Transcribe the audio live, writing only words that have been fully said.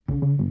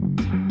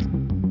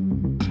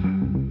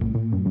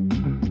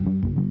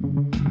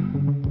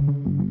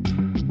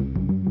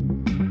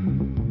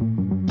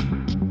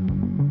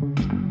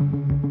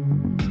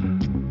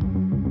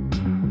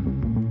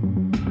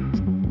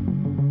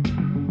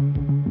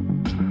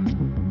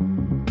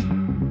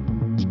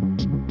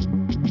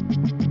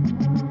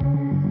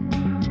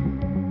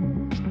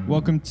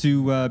Welcome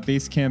to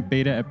Basecamp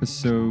Beta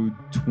episode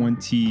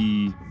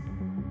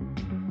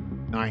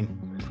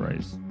 29.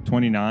 Christ.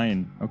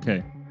 29.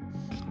 Okay.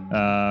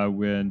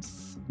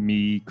 With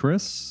me,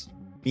 Chris.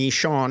 Me,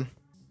 Sean.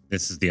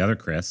 This is the other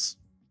Chris.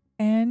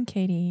 And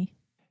Katie.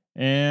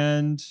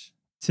 And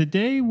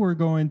today we're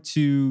going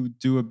to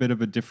do a bit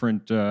of a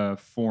different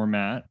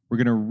format. We're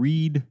going to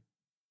read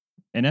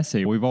an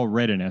essay. We've all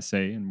read an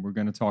essay and we're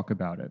going to talk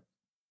about it.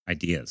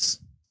 Ideas.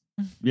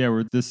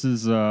 Yeah, this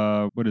is,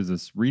 what is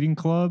this? Reading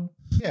club?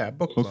 Yeah,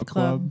 book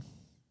Club?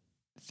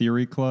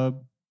 Theory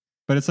club?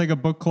 But it's like a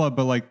book club,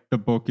 but like the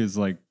book is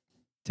like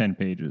 10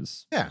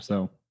 pages. Yeah.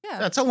 So Yeah.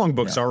 That's how long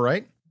books are,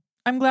 right?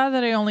 I'm glad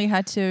that I only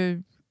had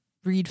to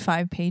read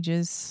 5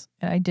 pages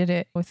and I did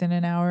it within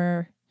an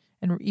hour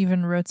and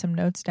even wrote some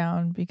notes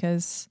down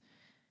because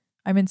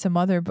I'm in some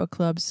other book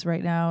clubs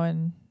right now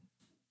and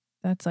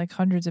that's like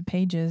hundreds of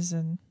pages.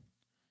 And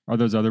are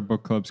those other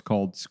book clubs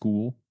called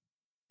school?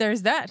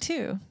 there's that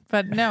too.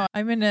 But no,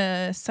 I'm in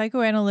a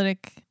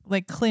psychoanalytic,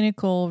 like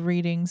clinical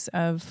readings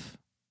of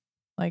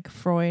like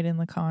Freud and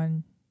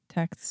Lacan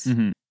texts.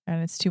 Mm-hmm.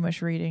 And it's too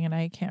much reading and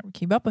I can't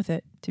keep up with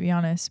it, to be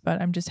honest. But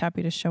I'm just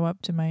happy to show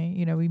up to my,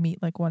 we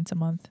meet like once a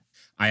month.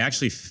 I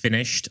actually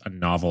finished a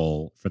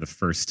novel for the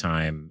first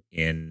time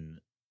in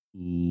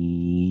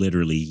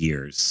literally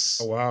years.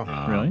 Oh,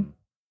 wow. Really?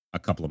 A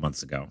couple of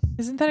months ago.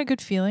 Isn't that a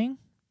good feeling?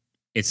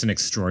 It's an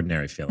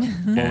extraordinary feeling.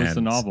 What was the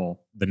And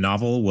novel? The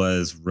novel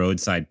was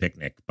Roadside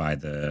Picnic by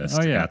the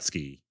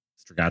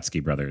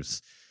Strugatsky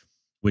brothers,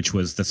 which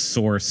was the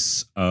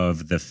source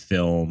of the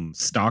film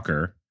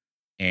Stalker.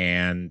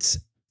 And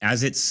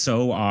as it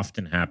so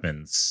often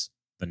happens,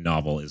 the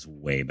novel is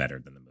way better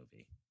than the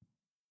movie.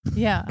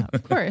 Yeah,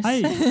 of course.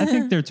 I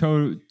think they're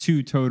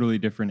two totally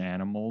different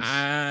animals.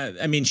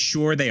 I mean,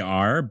 sure they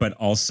are, but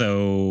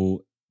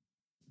also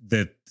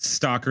the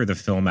Stalker, the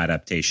film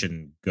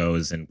adaptation,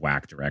 goes in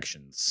whack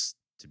directions,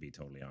 to be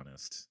totally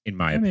honest, in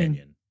my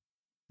opinion.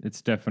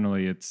 It's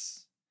definitely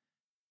its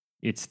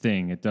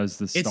thing. It does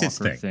the Stalker its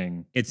thing.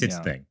 thing. It's its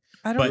Yeah. thing.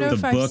 I don't but know the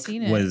if I've book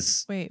seen it.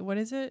 was- Wait, what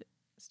is it?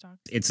 Stalker.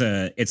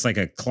 It's like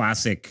a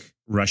classic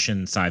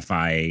Russian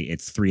sci-fi.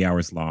 It's 3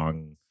 hours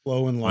long.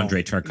 Slow and long.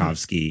 Andrei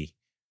Tarkovsky.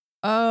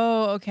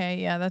 Oh, okay.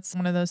 Yeah, that's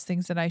one of those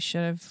things that I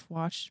should have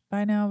watched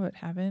by now, but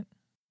haven't.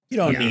 You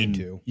don't Yeah. need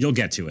to. You'll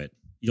get to it.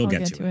 I'll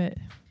get to it.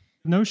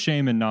 No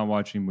shame in not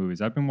watching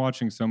movies. I've been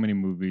watching so many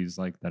movies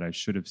like that I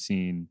should have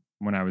seen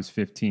when I was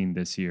 15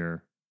 this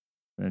year,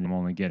 and I'm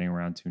only getting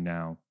around to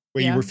now.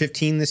 Wait, Yeah. you were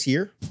 15 this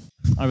year?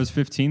 I was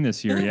 15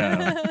 this year,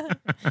 yeah.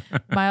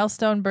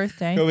 Milestone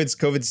birthday.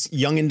 COVID's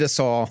youngin' us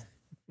all.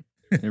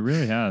 It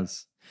really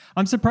has.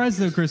 I'm surprised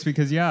though, Chris,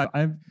 because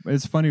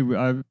it's funny.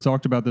 I've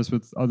talked about this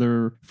with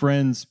other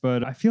friends,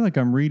 but I feel like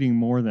I'm reading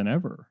more than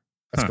ever.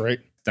 That's Huh. great.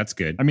 That's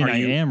good. I mean, Are I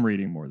you- am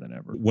reading more than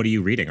ever. What are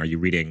you reading? Are you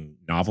reading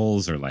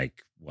novels or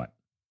like what?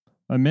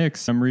 A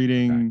mix. I'm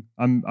reading.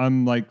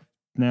 I'm like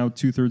now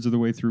 2/3 of the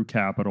way through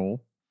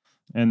Capital,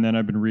 and then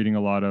I've been reading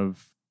a lot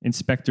of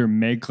Inspector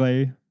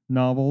Maigret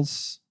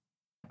novels.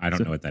 I don't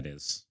So- know what that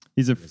is.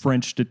 He's a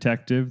French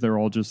detective. They're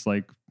all just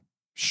like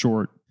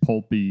short,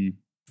 pulpy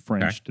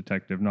French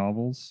detective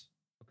novels.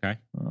 Okay.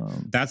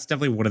 That's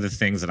definitely one of the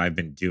things that I've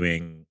been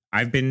doing.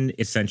 I've been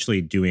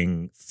essentially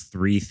doing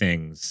 3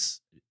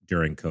 things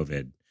during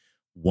COVID.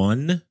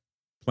 1,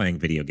 playing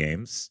video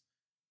games.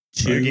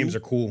 2, Video games are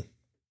cool.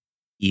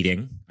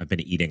 eating. I've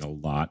been eating a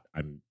lot.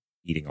 I'm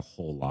eating a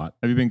whole lot.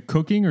 Have you been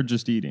cooking or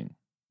just eating?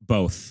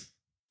 Both.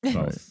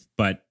 Right.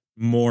 But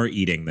more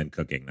eating than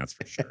cooking, that's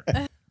for sure.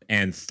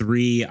 And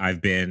 3,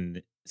 I've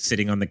been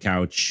sitting on the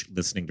couch,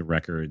 listening to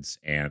records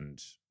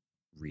and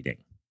reading,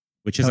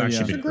 which has Oh, yeah. actually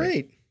Those are been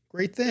great.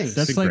 Great things.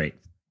 That's It's been like- great.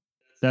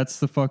 That's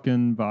the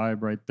fucking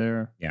vibe right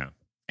there. Yeah.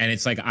 And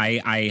it's like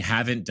I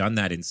haven't done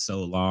that in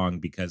so long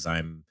because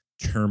I'm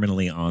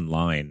terminally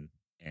online.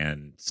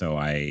 And so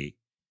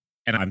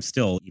I'm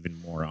still even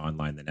more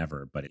online than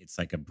ever, but it's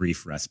like a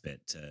brief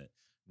respite to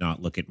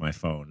not look at my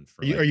phone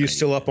for Are you, like are you 90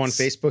 still up on minutes.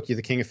 Facebook? You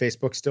the king of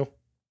Facebook still?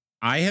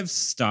 I have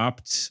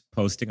stopped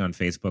posting on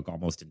Facebook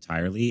almost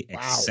entirely, Wow.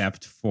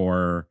 except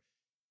for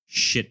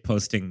shit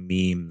posting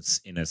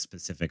memes in a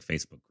specific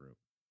Facebook group.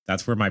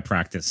 That's where my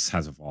practice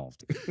has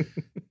evolved.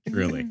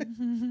 Truly.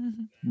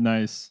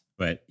 Nice.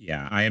 But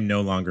yeah, I am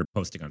no longer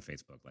posting on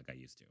Facebook like I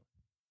used to.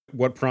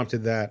 What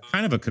prompted that?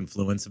 Kind of a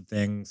confluence of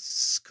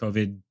things.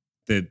 COVID,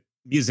 the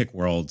music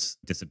world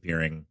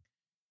disappearing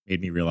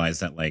made me realize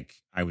that like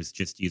I was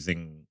just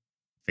using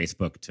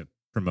Facebook to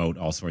promote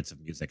all sorts of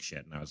music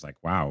shit. And I was like,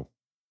 wow,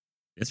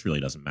 this really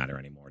doesn't matter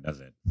anymore, does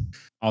it?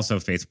 Also,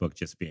 Facebook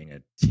just being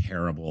a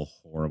terrible,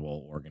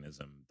 horrible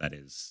organism that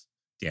is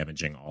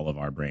damaging all of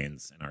our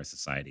brains and our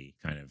society,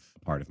 kind of a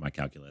part of my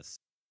calculus.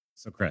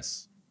 So,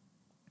 Chris,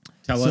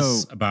 tell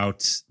us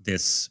about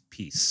this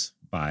piece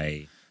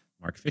by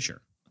Mark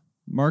Fisher.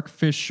 Mark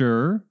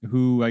Fisher,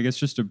 who I guess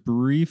just a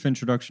brief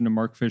introduction to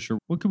Mark Fisher.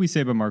 What could we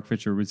say about Mark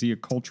Fisher? Was he a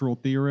cultural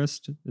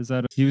theorist?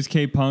 He was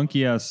K-punk?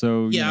 Yeah.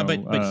 So Yeah,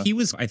 but he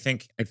was. I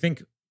think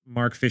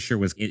Mark Fisher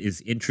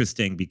is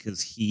interesting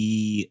because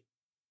he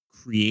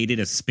created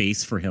a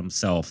space for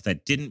himself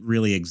that didn't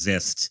really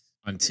exist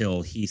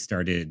until he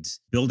started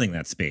building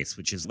that space,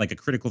 which is like a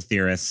critical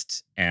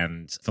theorist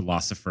and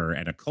philosopher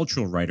and a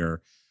cultural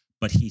writer.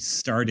 But he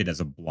started as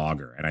a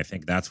blogger. And I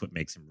think that's what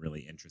makes him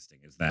really interesting,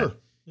 is that Sure.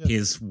 Yeah.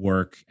 his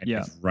work and Yeah.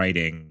 his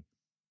writing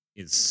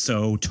is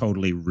so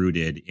totally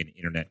rooted in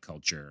internet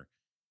culture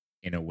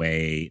in a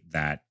way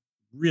that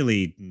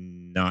really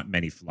not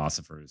many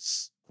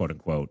philosophers, quote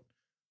unquote,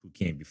 who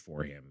came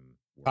before him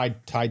were.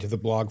 Tied to the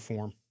blog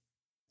form.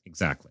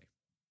 Exactly.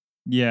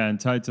 Yeah, and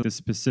tied to the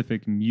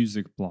specific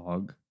music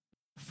blog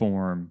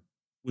form.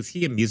 Was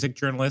he a music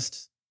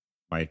journalist?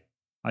 By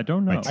I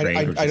don't know. By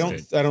trade. or I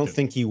just don't a-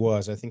 think he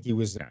was. I think he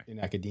was Okay. in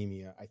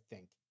academia. I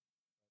think.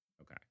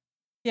 Okay.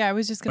 Yeah, I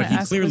was just going But to he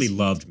ask. clearly was,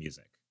 loved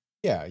music.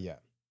 Yeah, yeah.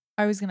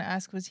 I was going to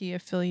ask, was he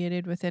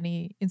affiliated with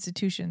any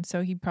institution?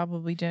 So he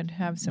probably did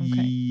have some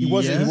kind. He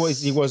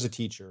was. He was a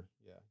teacher.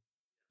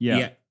 Yeah.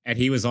 Yeah. And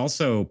he was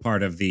also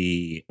part of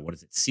the, what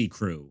is it, C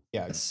Crew.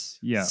 Yeah. Yes.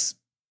 Yeah.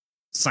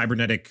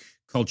 Cybernetic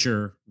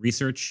Culture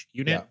Research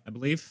Unit, Yeah. I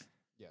believe,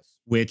 Yes.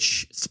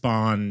 which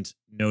spawned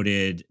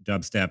noted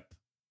dubstep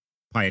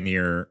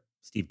pioneer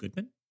Steve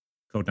Goodman,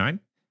 Code 9.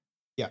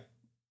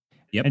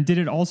 Yep. And did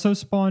it also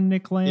spawn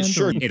Nick Land?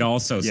 sure or- It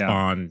also Yeah.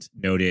 spawned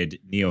noted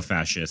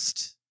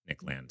neo-fascist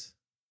Nick Land.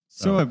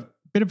 So a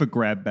bit of a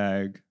grab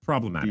bag,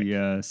 problematic.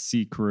 the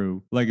C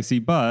Crew legacy,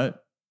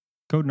 but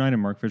Code 9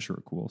 and Mark Fisher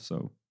are cool.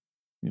 So,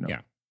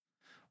 Yeah.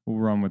 we'll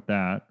run with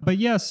that. But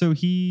yeah, so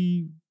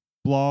he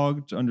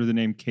blogged under the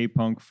name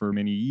K-Punk for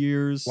many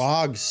years.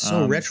 Blogs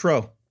so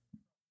retro.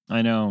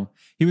 I know.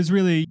 He was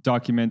really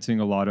documenting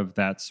a lot of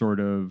that sort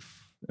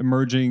of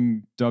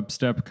emerging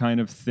dubstep kind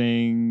of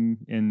thing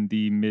in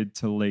the mid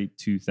to late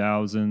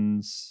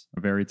 2000s,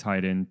 very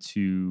tied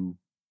into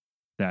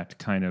that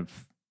kind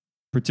of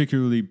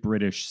particularly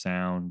British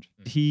sound.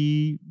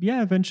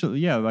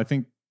 Eventually, I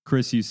think,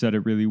 Chris, you said it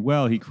really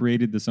well. He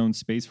created this own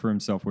space for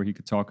himself where he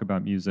could talk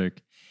about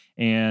music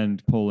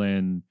and pull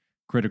in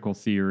critical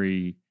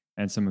theory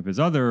and some of his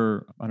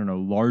other,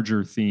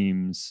 larger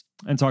themes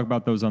and talk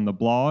about those on the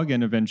blog.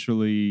 And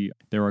eventually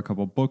there were a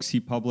couple of books he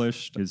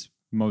published. His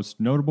most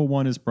notable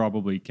one is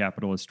probably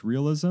Capitalist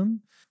Realism,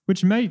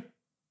 which might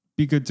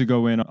be good to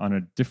go in on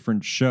a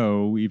different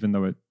show, even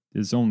though it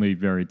is only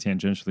very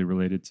tangentially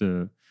related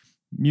to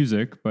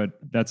music. But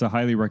that's a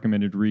highly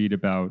recommended read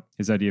about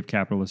his idea of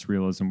capitalist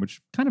realism,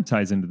 which kind of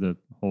ties into the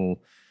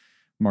whole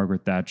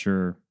Margaret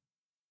Thatcher,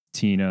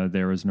 Tina,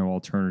 there is no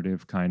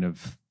alternative kind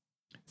of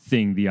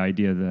thing. The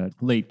idea that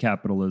late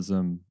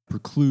capitalism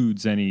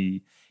precludes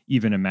any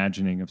even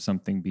imagining of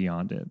something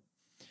beyond it.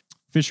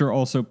 Fisher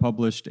also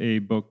published a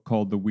book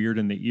called The Weird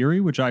and the Eerie,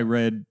 which I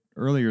read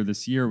earlier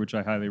this year, which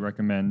I highly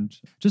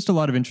recommend. Just a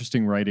lot of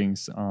interesting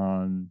writings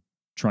on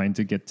trying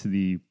to get to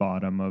the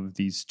bottom of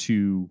these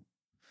two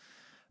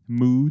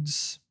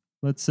moods,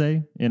 let's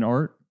say, in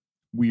art,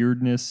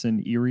 weirdness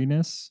and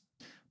eeriness.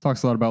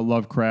 Talks a lot about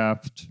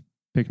Lovecraft,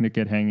 Picnic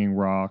at Hanging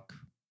Rock,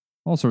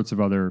 all sorts of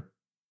other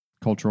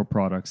cultural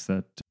products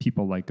that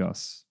people like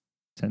us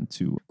tend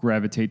to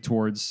gravitate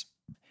towards.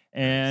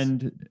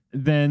 And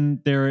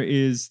then there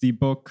is the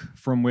book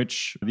from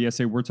which the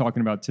essay we're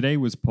talking about today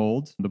was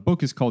pulled. The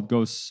book is called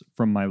Ghosts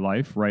from My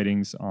Life,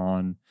 Writings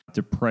on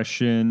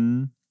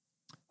Depression,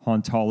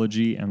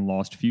 Hauntology, and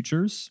Lost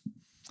Futures.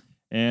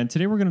 And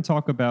today we're going to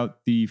talk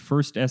about the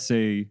first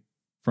essay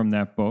from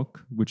that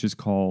book, which is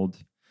called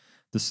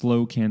The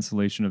Slow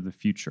Cancellation of the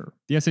Future.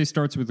 The essay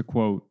starts with a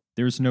quote,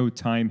 "There's no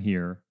time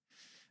here,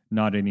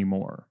 not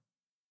anymore."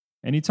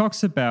 And he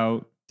talks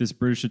about this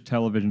British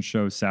television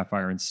show,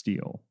 Sapphire and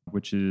Steel,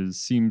 which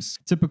seems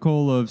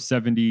typical of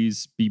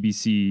 70s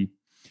BBC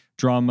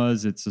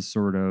dramas. It's a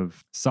sort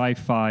of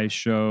sci-fi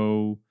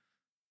show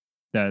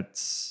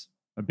that's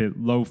a bit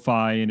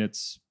lo-fi in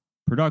its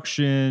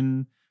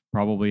production,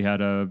 probably had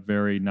a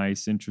very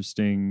nice,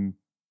 interesting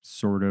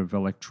sort of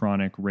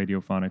electronic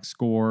radiophonic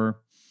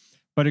score.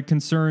 But it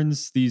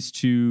concerns these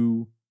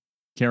two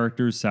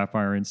characters,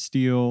 Sapphire and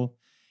Steel,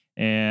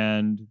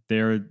 and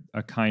they're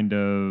a kind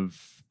of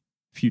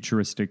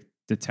futuristic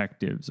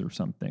detectives or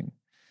something.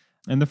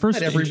 And the first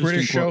Not every interesting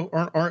British show,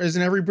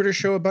 isn't every British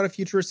show about a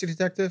futuristic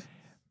detective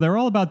they're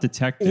all about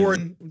detectives. or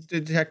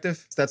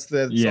detective? That's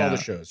all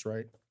the shows,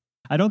 right?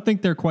 I don't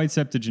think they're quite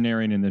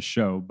septuagenarian in this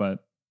show,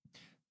 but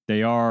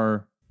they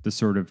are the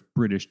sort of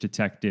British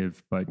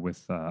detective, but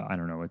with,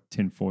 a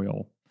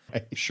tinfoil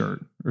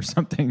shirt or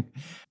something.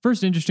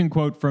 First interesting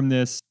quote from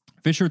this,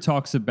 Fisher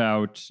talks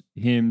about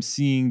him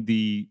seeing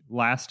the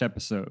last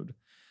episode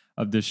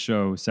of this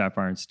show,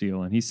 Sapphire and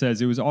Steel. And he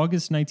says, "It was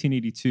August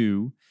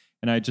 1982,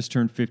 and I had just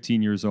turned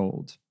 15 years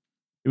old.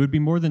 It would be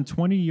more than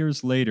 20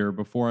 years later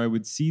before I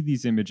would see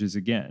these images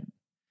again.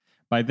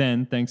 By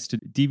then, thanks to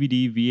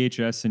DVD,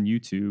 VHS, and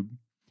YouTube,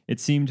 it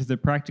seemed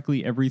that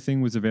practically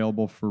everything was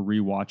available for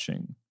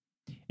rewatching.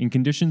 In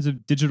conditions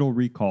of digital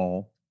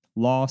recall,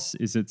 loss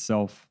is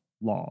itself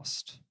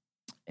lost."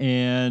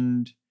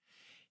 And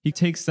he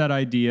takes that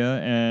idea,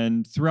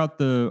 and throughout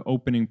the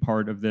opening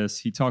part of this,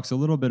 he talks a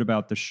little bit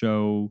about the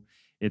show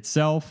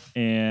itself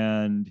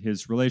and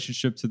his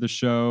relationship to the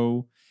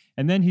show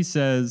And then he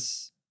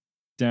says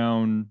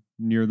down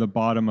near the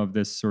bottom of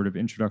this sort of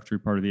introductory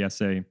part of the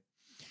essay,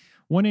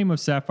 one aim of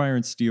Sapphire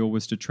and Steel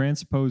was to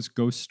transpose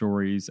ghost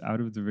stories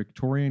out of the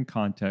Victorian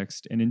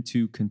context and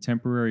into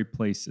contemporary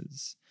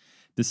places,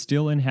 the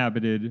still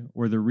inhabited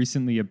or the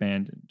recently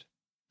abandoned.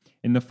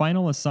 In the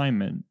final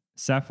assignment,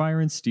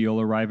 Sapphire and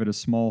Steel arrive at a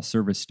small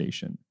service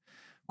station.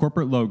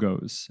 Corporate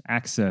logos,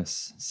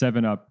 Access,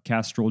 7-Up,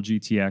 Castrol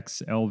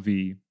GTX,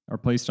 LV are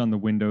placed on the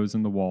windows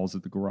and the walls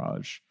of the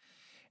garage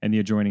and the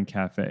adjoining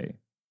cafe.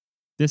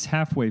 This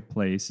halfway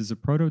place is a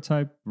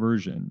prototype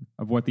version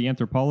of what the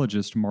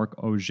anthropologist Marc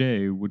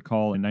Auger would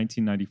call a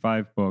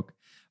 1995 book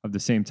of the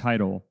same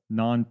title,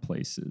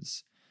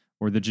 non-places,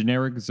 or the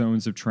generic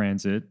zones of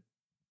transit,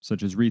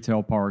 such as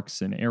retail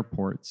parks and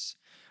airports,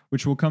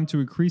 which will come to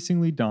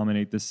increasingly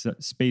dominate the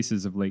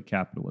spaces of late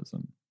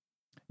capitalism.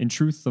 In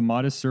truth, the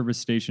modest service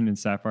station in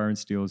Sapphire and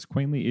Steel is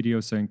quaintly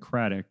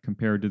idiosyncratic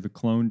compared to the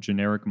cloned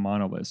generic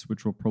monoliths,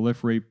 which will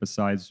proliferate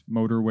besides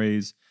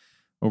motorways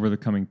over the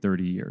coming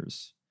 30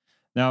 years.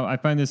 Now, I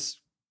find this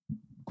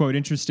quote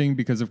interesting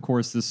because, of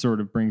course, this sort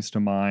of brings to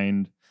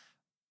mind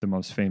the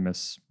most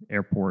famous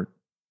airport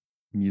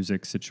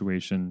music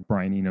situation,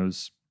 Brian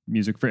Eno's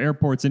music for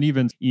airports, and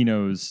even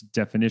Eno's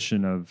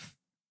definition of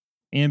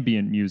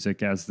ambient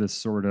music as this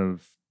sort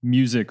of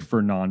music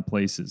for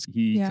non-places.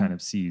 He kind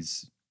of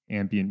sees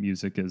ambient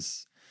music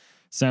as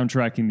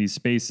soundtracking these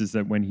spaces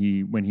that when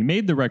he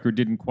made the record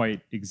didn't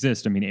quite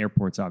exist. I mean,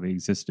 airports obviously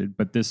existed,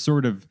 but this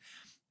sort of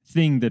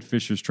thing that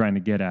Fisher's trying to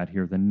get at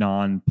here, the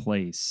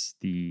non-place,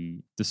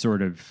 the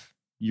sort of,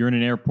 you're in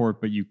an airport,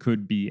 but you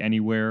could be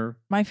anywhere.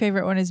 My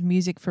favorite one is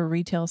music for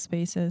retail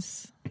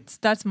spaces.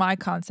 That's my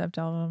concept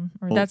album,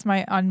 or that's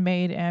my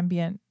unmade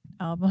ambient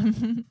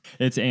album.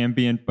 It's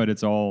ambient, but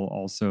it's all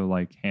also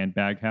like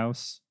Handbag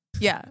House.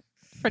 Yeah,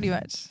 pretty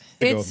much.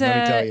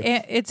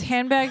 It's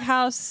Handbag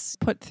House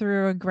put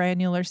through a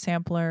granular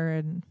sampler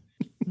and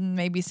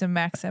maybe some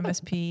Max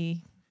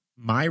MSP.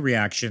 My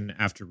reaction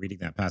after reading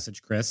that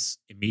passage, Chris,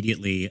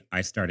 immediately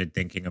I started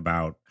thinking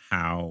about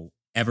how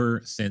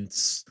ever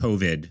since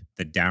COVID,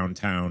 the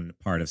downtown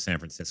part of San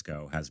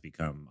Francisco has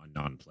become a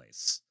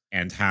non-place,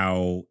 and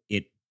how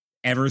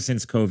ever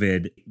since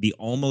COVID, the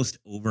almost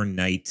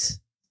overnight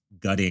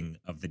gutting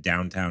of the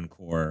downtown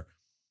core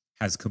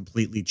has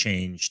completely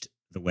changed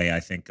the way I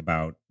think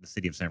about the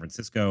city of San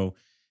Francisco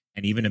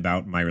and even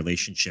about my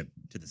relationship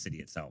to the city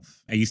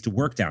itself. I used to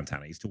work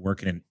downtown. I used to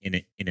work in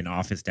an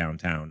office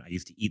downtown. I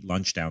used to eat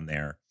lunch down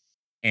there.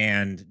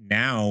 And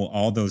now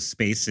all those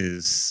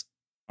spaces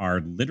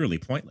are literally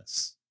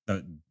pointless.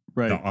 The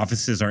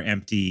offices are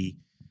empty.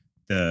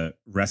 The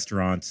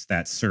restaurants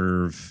that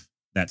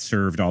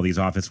served all these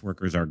office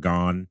workers are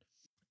gone.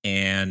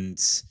 And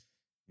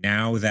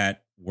now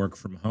that work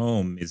from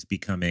home is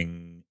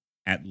becoming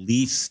at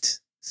least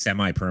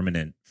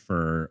semi-permanent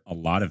for a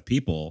lot of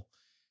people,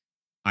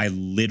 I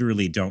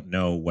literally don't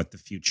know what the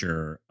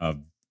future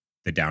of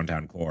the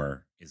downtown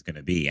core is going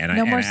to be. And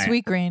no more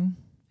Sweet Green,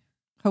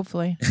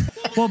 hopefully.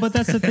 Well, but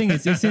that's the thing.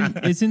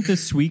 Isn't the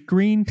Sweet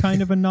Green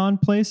kind of a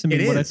non-place? I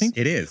mean, I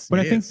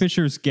think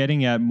Fisher's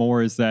getting at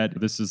more is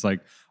that this is like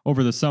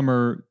over the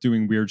summer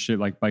doing weird shit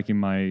like biking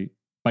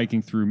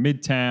through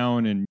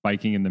Midtown and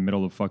biking in the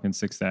middle of fucking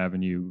 6th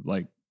Avenue,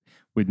 like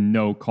with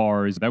no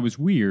cars. That was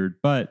weird,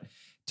 but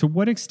to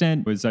what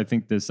extent was, I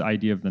think, this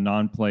idea of the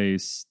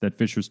non-place that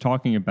Fisher's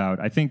talking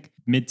about? I think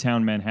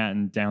Midtown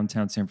Manhattan,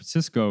 downtown San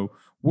Francisco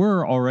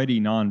were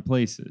already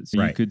non-places.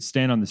 Right. You could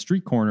stand on the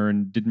street corner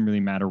and it didn't really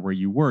matter where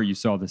you were. You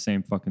saw the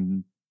same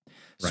fucking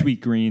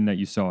Sweet Green that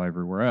you saw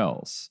everywhere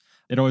else.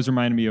 It always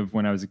reminded me of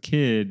when I was a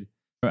kid.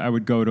 I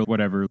would go to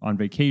whatever on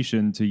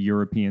vacation to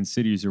European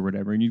cities or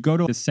whatever, and you'd go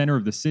to the center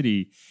of the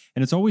city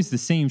and it's always the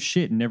same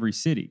shit in every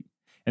city.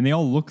 And they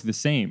all look the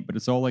same, but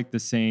it's all like the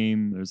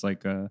same. There's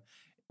like a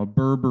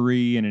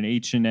Burberry and an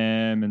H&M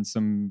and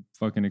some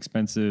fucking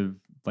expensive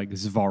like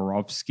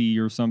Swarovski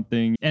or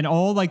something. And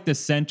all like the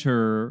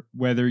center,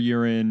 whether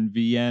you're in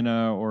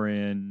Vienna or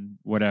in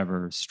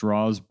whatever,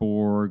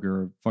 Strasbourg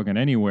or fucking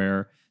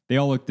anywhere, they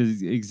all look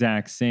the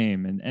exact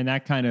same. And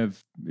that kind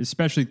of,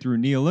 especially through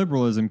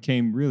neoliberalism,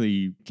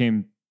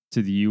 came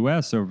to the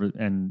US over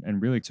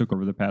and really took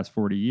over the past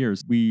 40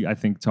 years. We, I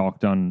think,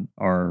 talked on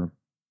our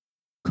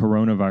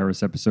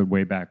coronavirus episode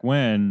way back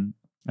when.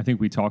 I think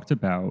we talked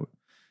about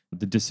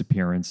the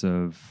disappearance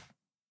of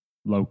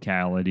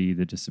locality,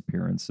 the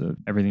disappearance of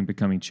everything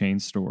becoming chain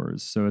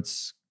stores. So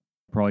it's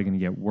probably going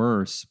to get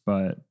worse,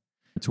 but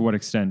to what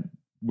extent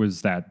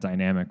was that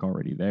dynamic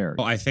already there?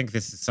 Well, I think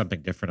this is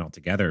something different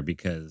altogether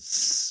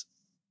because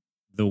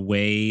the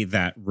way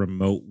that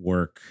remote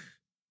work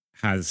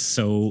has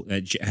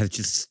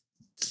just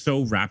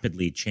so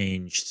rapidly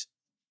changed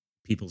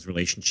people's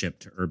relationship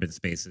to urban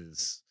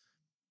spaces.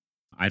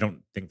 I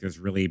don't think there's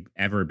really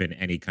ever been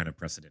any kind of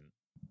precedent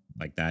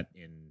like that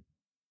in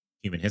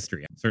human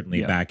history.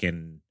 Certainly back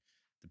in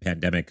the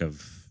pandemic of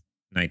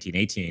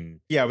 1918.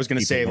 Yeah, I was going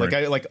to say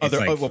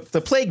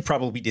the plague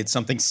probably did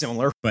something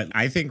similar. But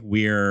I think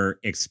we're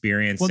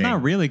experiencing... Well,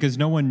 not really, because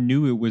no one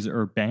knew it was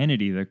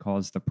urbanity that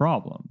caused the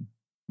problem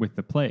with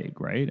the plague,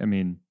 right? I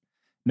mean,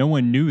 no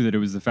one knew that it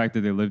was the fact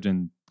that they lived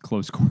in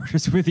close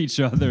quarters with each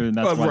other, and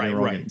that's why they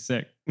were all getting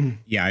sick.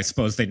 Yeah, I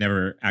suppose they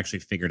never actually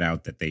figured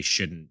out that they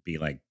shouldn't be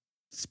like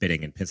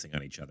spitting and pissing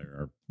on each other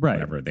or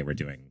whatever they were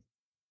doing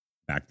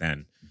back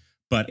then.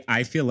 But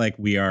I feel like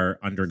we are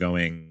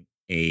undergoing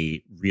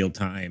a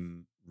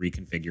real-time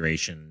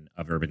reconfiguration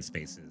of urban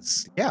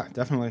spaces. Yeah,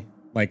 definitely.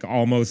 Like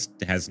almost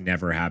has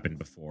never happened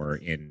before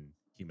in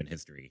human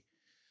history.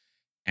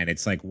 And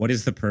it's like, what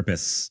is the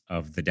purpose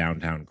of the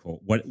downtown core?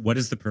 What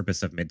is the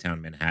purpose of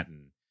Midtown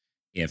Manhattan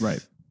if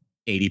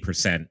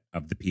 80%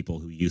 of the people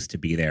who used to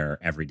be there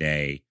every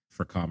day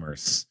for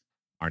commerce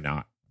are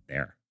not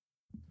there?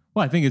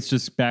 Well, I think it's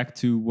just back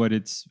to what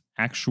its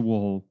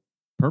actual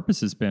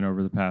purpose has been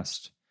over the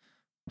past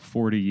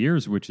 40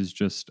 years, which is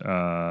just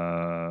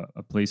a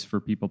place for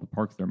people to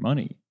park their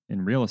money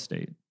in real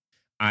estate.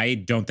 I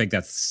don't think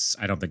that's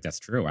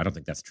true. I don't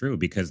think that's true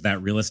because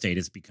that real estate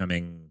is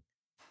becoming,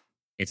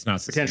 it's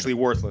not potentially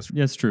worthless.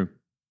 Yeah, it's true.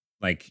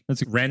 Like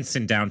rents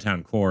in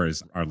downtown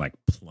cores are like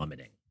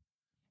plummeting.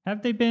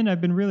 Have they been?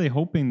 I've been really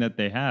hoping that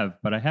they have,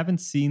 but I haven't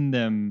seen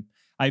them.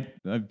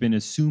 I've been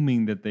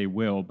assuming that they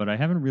will, but I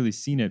haven't really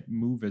seen it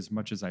move as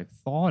much as I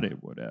thought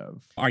it would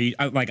have. Are you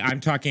like,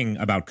 I'm talking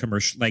about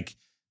commercial, like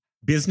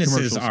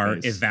businesses are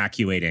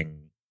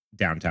evacuating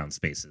downtown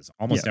spaces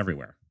almost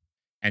everywhere.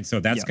 And so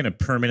that's going to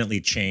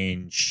permanently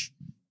change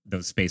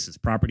those spaces'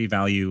 property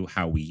value,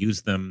 how we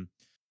use them.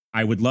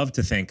 I would love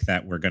to think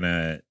that we're going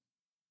to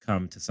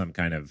come to some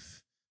kind of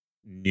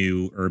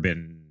new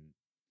urban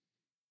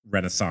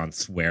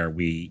renaissance where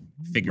we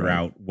figure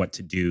out what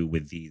to do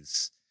with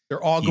these.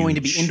 They're all going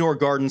to be indoor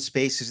garden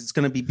spaces. It's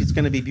going to be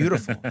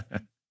beautiful.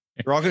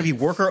 They're all going to be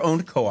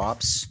worker-owned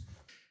co-ops.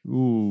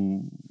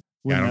 Ooh,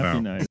 I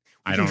don't know. Nice?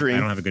 I don't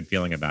have a good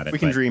feeling about it. We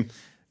can dream.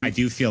 I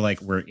do feel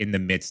like we're in the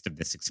midst of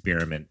this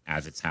experiment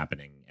as it's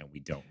happening, and we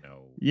don't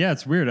know. Yeah,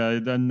 it's weird. I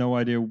have no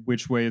idea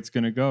which way it's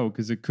going to go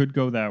because it could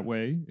go that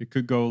way. It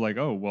could go like,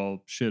 oh,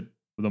 well, shit,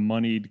 the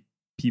moneyed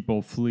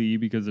people flee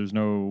because there's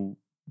no,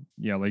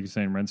 like you're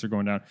saying, rents are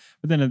going down.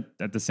 But then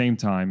at the same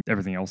time,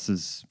 everything else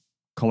is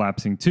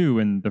collapsing too.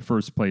 And the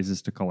first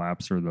places to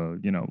collapse are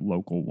the,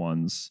 local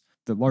ones.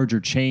 The larger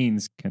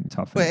chains can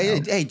toughen.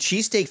 Hey,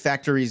 cheesesteak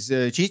factories,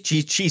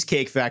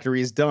 cheesecake factory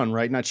is done,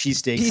 right? Not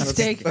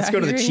cheesesteak. Let's go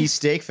to the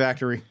cheesesteak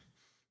factory.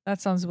 That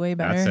sounds way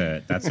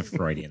better. That's a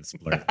Freudian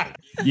splurt.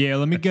 Yeah,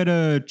 let me get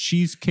a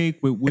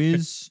cheesecake with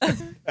whiz.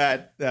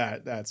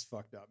 That's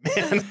fucked up,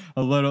 man.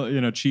 A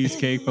little,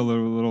 cheesecake, a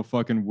little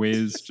fucking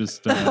whiz,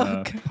 just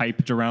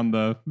piped around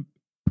the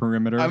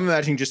perimeter. I'm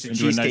imagining just a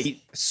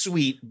cheesecake,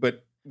 sweet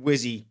but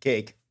whizzy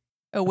cake.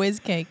 A whiz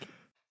cake.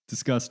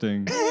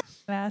 Disgusting.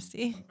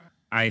 Nasty.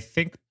 I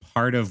think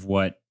part of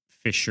what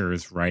Fisher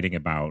is writing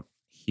about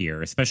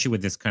here, especially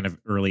with this kind of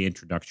early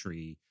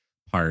introductory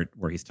part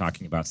where he's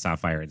talking about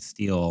Sapphire and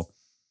Steel,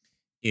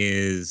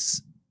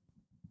 is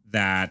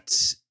that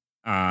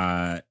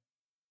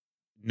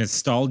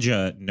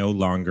nostalgia no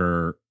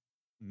longer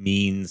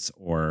means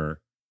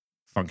or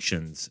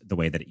functions the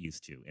way that it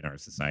used to in our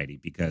society,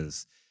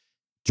 because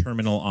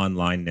terminal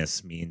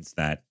onlineness means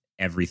that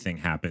everything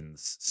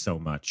happens so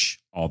much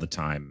all the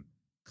time,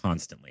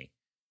 constantly.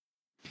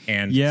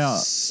 And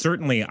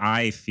certainly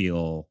I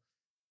feel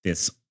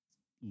this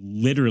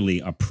literally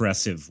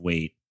oppressive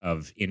weight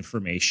of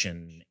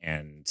information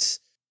and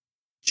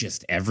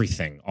just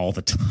everything all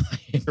the time.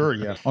 Sure,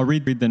 yeah. I'll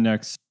read the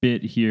next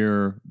bit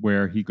here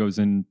where he goes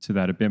into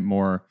that a bit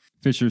more.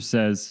 Fisher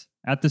says,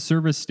 at the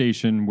service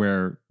station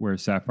where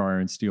Sapphire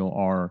and Steel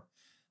are,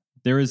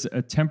 there is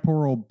a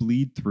temporal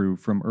bleed through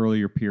from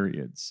earlier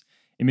periods.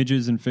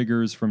 Images and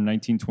figures from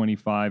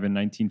 1925 and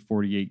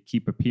 1948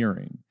 keep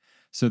appearing.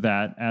 So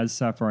that, as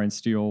Sapphire and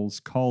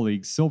Steel's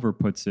colleague Silver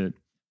puts it,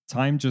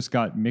 time just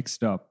got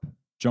mixed up,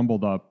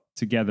 jumbled up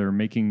together,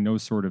 making no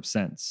sort of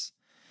sense.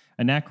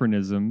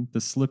 Anachronism, the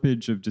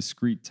slippage of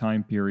discrete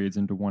time periods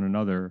into one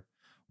another,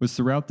 was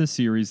throughout the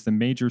series the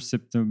major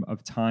symptom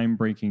of time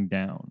breaking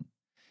down.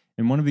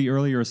 In one of the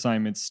earlier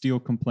assignments, Steel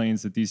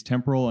complains that these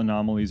temporal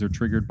anomalies are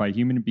triggered by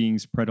human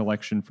beings'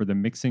 predilection for the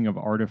mixing of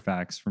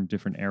artifacts from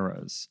different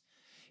eras.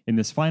 In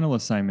this final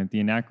assignment, the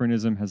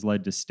anachronism has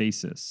led to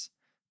stasis.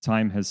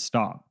 Time has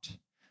stopped.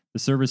 The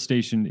service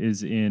station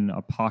is in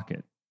a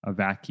pocket, a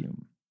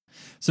vacuum.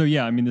 So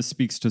yeah, I mean, this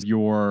speaks to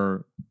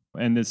your,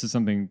 and this is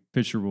something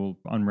Fisher will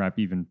unwrap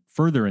even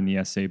further in the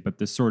essay, but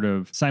this sort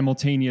of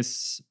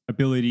simultaneous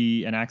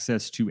ability and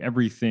access to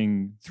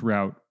everything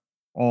throughout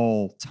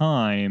all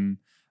time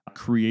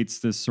creates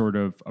this sort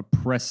of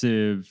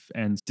oppressive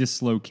and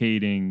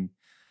dislocating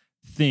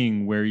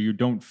thing where you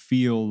don't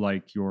feel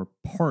like you're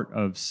part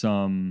of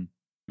some...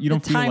 You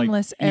don't feel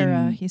timeless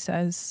era, he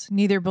says,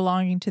 neither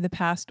belonging to the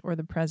past or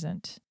the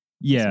present.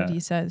 Yeah. That's what he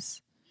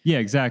says. Yeah,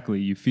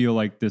 exactly. You feel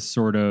like this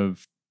sort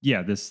of,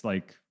 this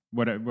like,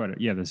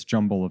 this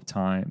jumble of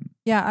time.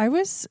 Yeah, I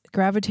was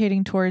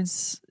gravitating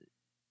towards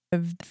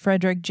a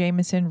Frederick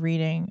Jameson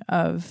reading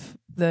of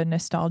the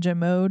nostalgia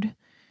mode,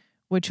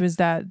 which was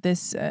that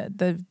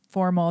the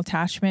formal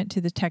attachment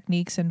to the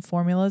techniques and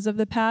formulas of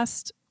the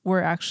past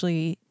were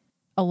actually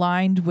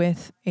aligned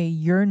with a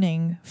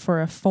yearning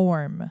for a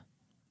form.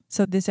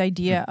 So this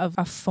idea of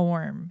a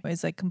form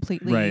is like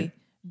completely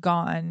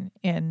gone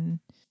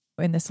in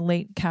this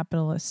late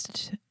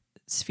capitalist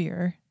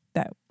sphere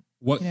that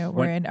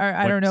we're in. Or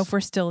I don't know if we're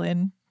still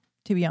in,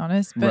 to be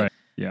honest. But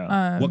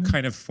what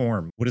kind of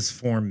form? What does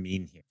form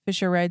mean here?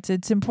 Fisher writes,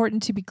 it's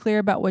important to be clear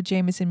about what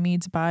Jameson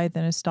means by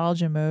the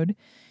nostalgia mode.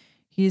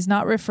 He is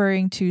not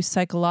referring to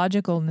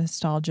psychological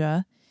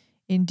nostalgia.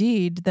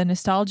 Indeed, the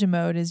nostalgia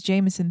mode, as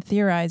Jameson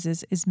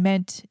theorizes, is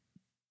meant,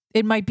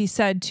 it might be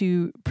said,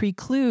 to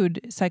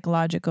preclude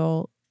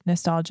psychological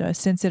nostalgia,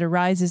 since it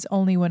arises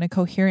only when a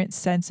coherent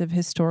sense of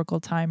historical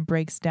time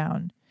breaks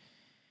down.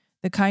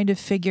 The kind of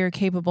figure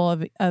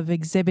capable of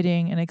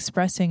exhibiting and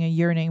expressing a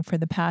yearning for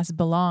the past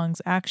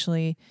belongs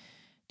actually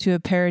to a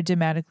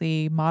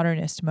paradigmatically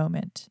modernist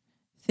moment.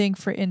 Think,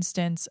 for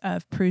instance,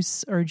 of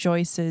Proust's or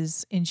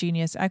Joyce's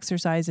ingenious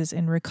exercises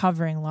in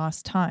recovering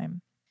lost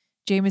time.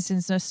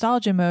 Jameson's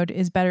nostalgia mode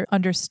is better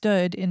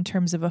understood in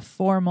terms of a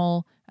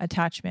formal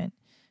attachment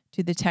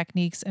to the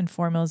techniques and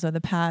formulas of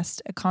the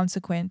past, a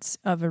consequence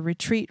of a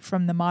retreat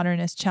from the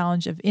modernist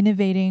challenge of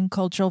innovating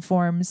cultural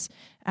forms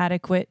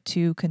adequate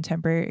to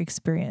contemporary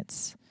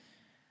experience.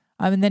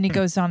 And then he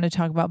goes on to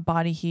talk about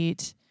body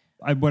heat.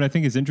 What I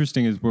think is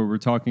interesting is what we're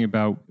talking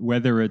about,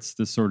 whether it's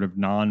the sort of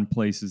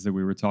non-places that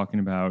we were talking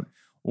about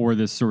or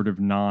this sort of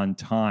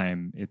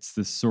non-time. It's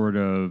this sort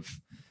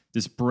of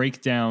this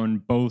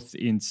breakdown both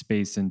in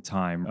space and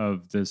time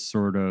of this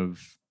sort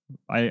of,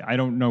 I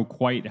don't know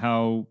quite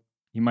how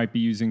he might be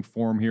using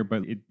form here,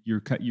 but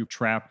you're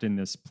trapped in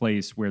this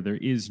place where there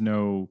is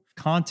no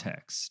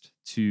context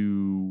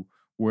to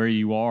where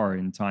you are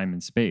in time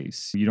and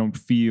space. You don't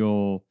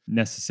feel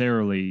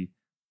necessarily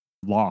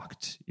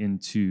locked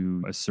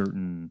into a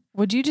certain...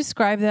 Would you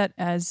describe that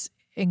as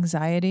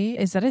anxiety?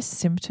 Is that a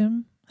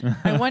symptom?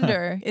 I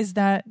wonder, is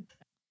that...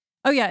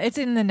 Oh yeah, it's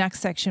in the next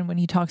section when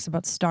he talks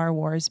about Star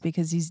Wars,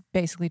 because he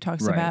basically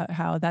talks about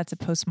how that's a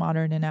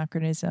postmodern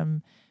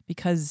anachronism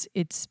because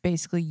it's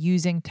basically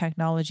using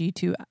technology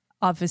to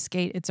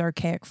obfuscate its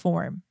archaic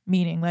form,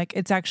 meaning like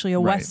it's actually a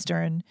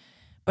Western,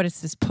 but it's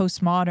this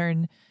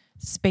postmodern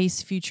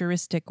space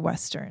futuristic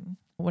Western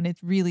when it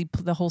really,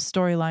 the whole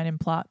storyline and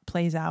plot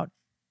plays out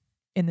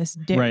in this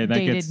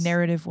dated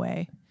narrative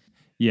way.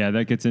 Yeah,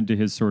 that gets into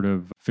his sort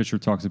of, Fisher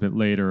talks a bit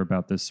later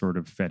about this sort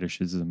of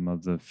fetishism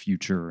of the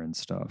future and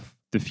stuff.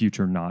 The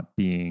future not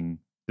being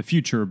the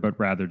future, but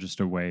rather just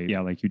a way,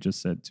 like you just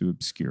said, to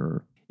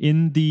obscure.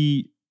 In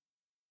the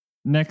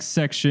next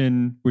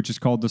section, which is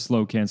called The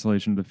Slow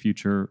Cancellation of the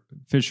Future,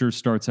 Fisher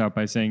starts out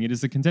by saying, it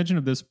is the contention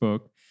of this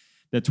book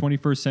that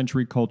 21st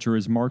century culture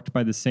is marked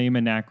by the same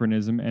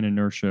anachronism and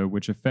inertia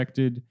which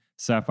affected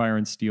Sapphire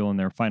and Steel in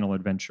their final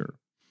adventure.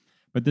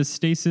 But this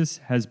stasis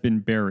has been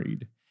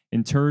buried,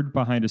 interred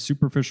behind a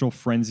superficial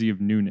frenzy of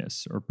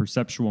newness or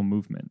perceptual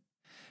movement.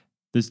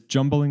 This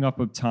jumbling up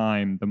of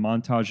time, the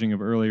montaging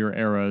of earlier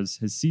eras,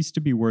 has ceased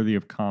to be worthy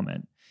of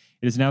comment.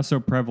 It is now so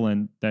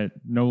prevalent that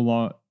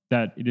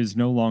it is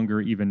no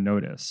longer even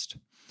noticed.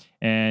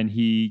 And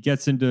he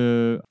gets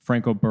into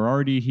Franco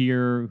Berardi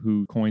here,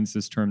 who coins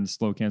this term, the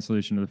slow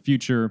cancellation of the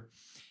future.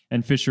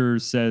 And Fisher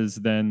says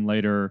then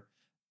later,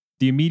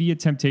 the immediate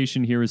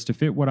temptation here is to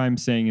fit what I'm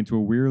saying into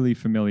a wearily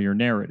familiar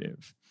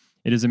narrative.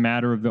 It is a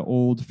matter of the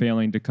old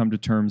failing to come to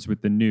terms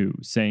with the new,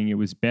 saying it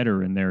was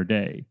better in their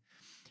day.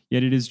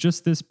 Yet it is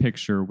just this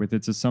picture, with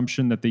its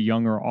assumption that the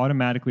young are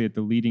automatically at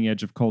the leading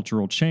edge of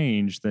cultural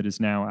change, that is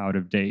now out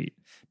of date.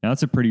 Now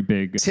that's a pretty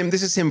big... This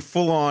is him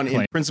full on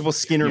in Principal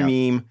Skinner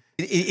meme.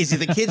 Is it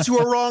the kids who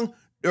are wrong?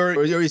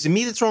 Or is it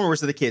me that's wrong, or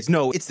is it the kids?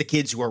 No, it's the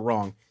kids who are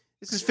wrong.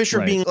 This is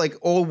Fisher being like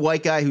old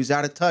white guy who's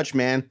out of touch,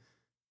 man.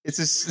 It's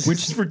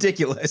just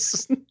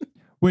ridiculous.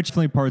 Which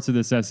definitely parts of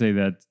this essay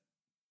that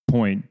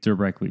point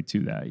directly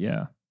to that,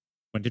 yeah.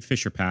 When did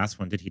Fisher pass?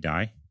 When did he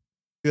die?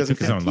 He took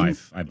his own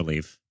life, I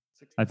believe.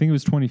 I think it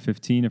was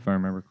 2015, if I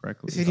remember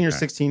correctly. 15 or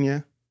 16,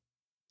 yeah.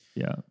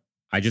 Yeah.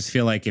 I just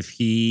feel like if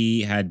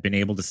he had been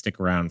able to stick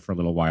around for a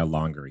little while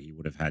longer, he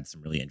would have had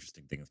some really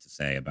interesting things to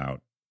say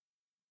about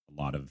a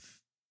lot of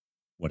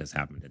what has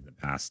happened in the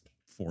past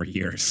 4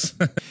 years.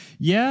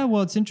 Yeah,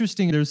 well, it's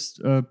interesting. There's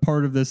a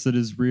part of this that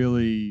is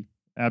really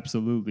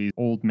absolutely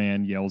old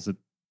man yells at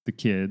the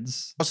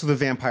kids. Also, the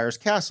Vampire's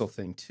Castle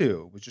thing,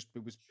 too.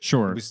 It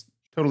was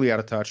totally out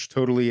of touch,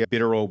 totally a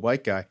bitter old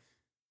white guy.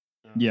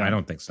 Yeah, I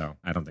don't think so.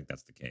 I don't think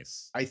that's the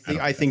case. I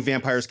think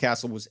Vampire's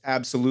Castle was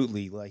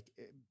absolutely like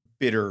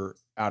bitter,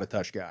 out of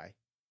touch guy.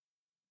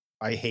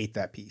 I hate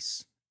that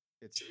piece.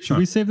 Should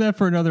we save that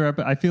for another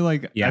episode? I feel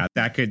like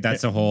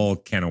that's a whole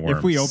can of worms.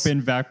 If we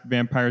open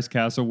Vampire's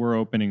Castle, we're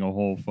opening a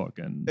whole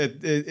fucking.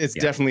 It's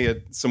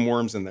definitely some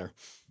worms in there.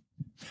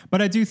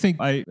 But I do think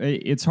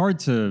it's hard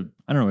to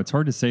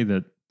say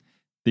that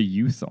the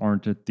youth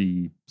aren't at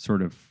the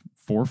sort of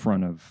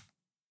forefront of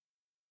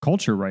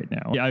culture right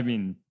now. Yeah, I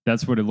mean,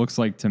 that's what it looks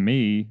like to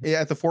me.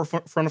 Yeah, at the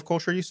forefront of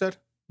culture, you said?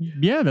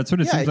 Yeah, that's what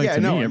it seems like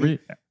to me.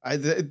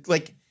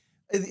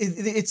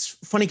 It's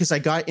funny because I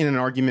got in an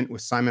argument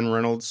with Simon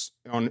Reynolds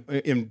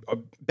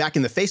back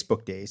in the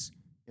Facebook days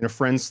in a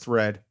friend's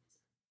thread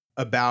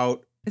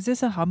about. Is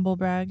this a humble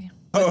brag?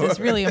 Oh. It's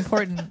really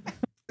important.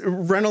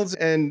 Reynolds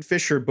and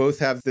Fisher both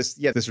have this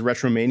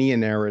Retromania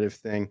narrative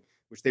thing,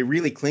 which they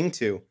really cling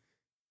to.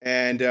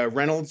 And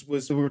Reynolds it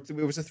was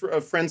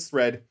a friend's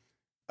thread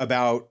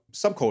about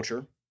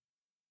subculture.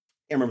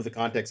 Can't remember the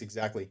context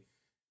exactly.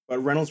 But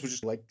Reynolds was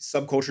just like,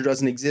 subculture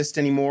doesn't exist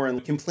anymore,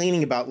 and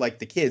complaining about like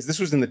the kids. This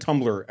was in the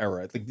Tumblr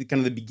era, like kind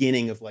of the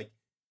beginning of like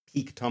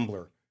peak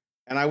Tumblr.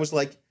 And I was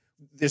like,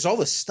 there's all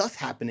this stuff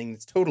happening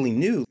that's totally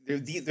new.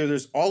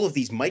 There's all of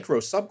these micro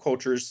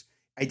subcultures.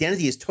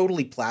 Identity is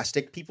totally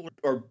plastic. People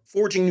are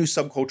forging new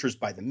subcultures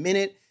by the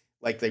minute,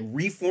 like they're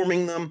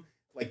reforming them.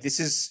 Like this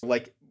is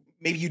like,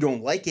 maybe you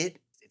don't like it.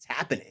 It's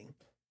happening.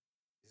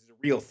 This is a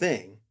real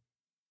thing.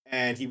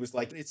 And he was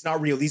like, it's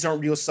not real. These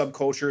aren't real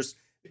subcultures.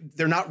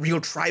 They're not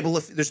real tribal.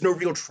 There's no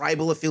real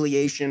tribal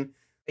affiliation.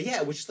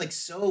 Yeah, it was just like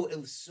it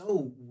was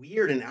so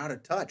weird and out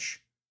of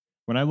touch.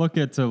 When I look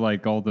at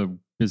like all the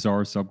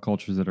bizarre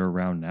subcultures that are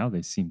around now,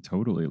 they seem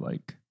totally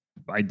like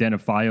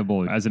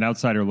identifiable. As an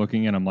outsider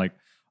looking in, I'm like,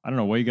 I don't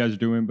know what you guys are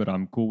doing, but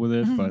I'm cool with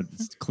it. But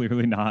it's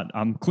clearly not.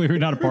 I'm clearly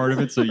not a part of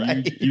it. So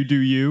right. you do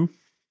you.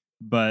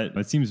 But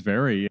it seems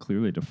very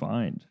clearly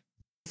defined.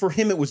 For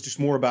him, it was just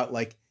more about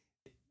like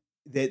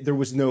that there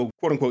was no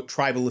quote unquote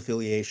tribal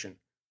affiliation.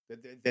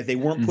 That they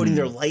weren't putting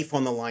their life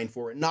on the line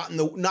for it, not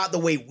the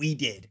way we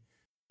did.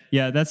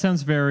 Yeah, that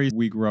sounds very.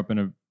 We grew up in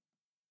a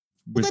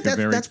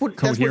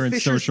coherent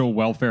social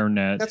welfare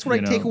net. That's what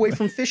I take away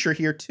from Fisher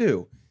here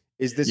too.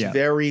 Is this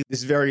very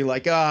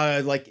like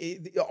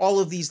all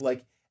of these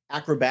like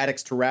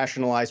acrobatics to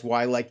rationalize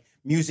why like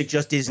music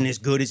just isn't as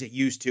good as it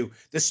used to.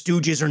 The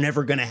Stooges are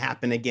never going to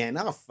happen again.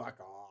 Oh, fuck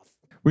off.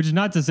 Which is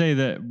not to say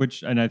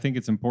and I think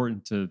it's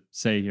important to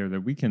say here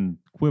that we can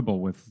quibble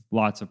with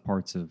lots of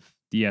parts of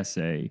the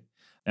essay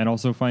and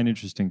also find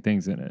interesting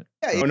things in it.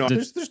 Yeah,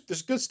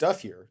 there's good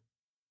stuff here.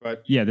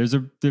 But yeah,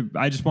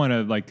 I just want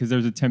to like, because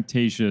there's a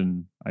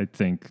temptation, I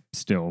think,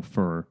 still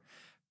for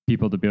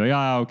people to be like,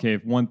 okay,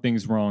 if one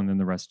thing's wrong, then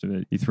the rest of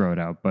it, you throw it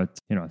out. But,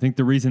 I think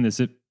the reason this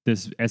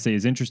essay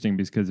is interesting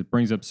is because it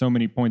brings up so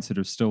many points that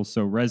are still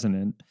so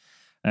resonant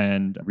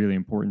and really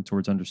important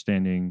towards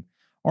understanding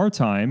our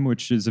time,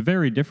 which is a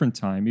very different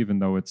time, even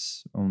though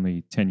it's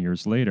only 10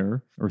 years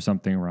later or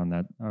something around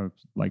that,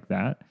 like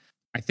that.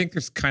 I think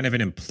there's kind of an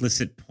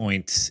implicit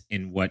point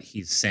in what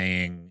he's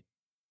saying,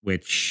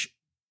 which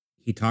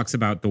he talks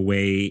about the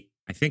way,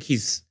 I think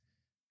he's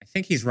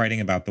writing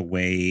about the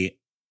way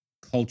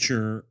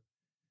culture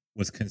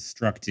was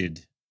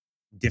constructed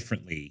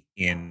differently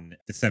in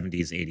the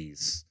 70s,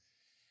 80s.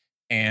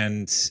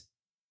 And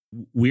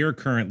we're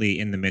currently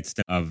in the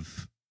midst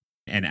of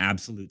an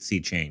absolute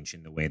sea change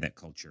in the way that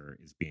culture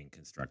is being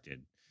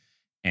constructed.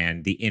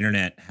 And the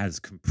internet has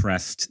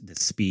compressed the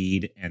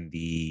speed and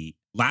the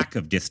lack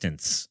of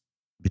distance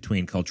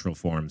between cultural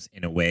forms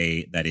in a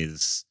way that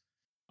is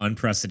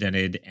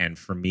unprecedented and,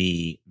 for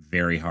me,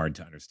 very hard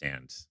to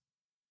understand.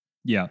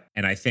 Yeah.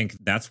 And I think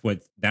that's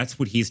what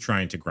he's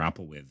trying to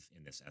grapple with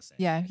in this essay.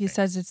 Yeah, he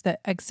says it's the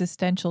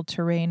existential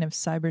terrain of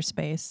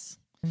cyberspace.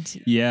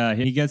 Yeah,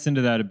 he gets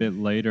into that a bit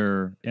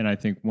later, and I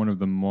think one of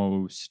the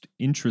most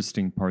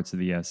interesting parts of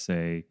the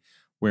essay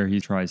where he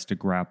tries to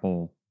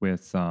grapple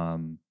with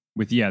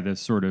this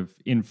sort of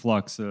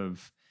influx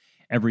of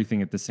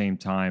everything at the same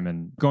time,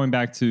 and going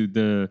back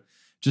to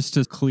just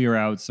to clear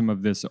out some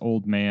of this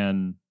old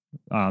man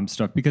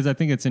stuff, because I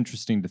think it's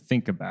interesting to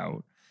think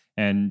about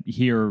and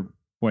hear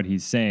what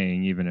he's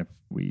saying, even if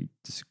we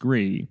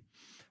disagree.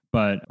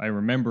 But I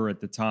remember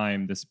at the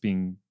time this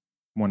being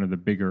one of the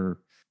bigger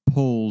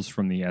pulls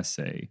from the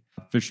essay.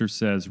 Fisher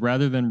says,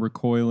 rather than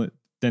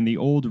the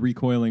old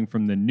recoiling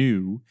from the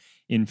new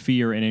in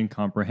fear and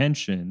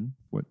incomprehension,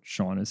 what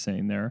Sean is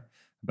saying there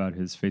about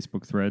his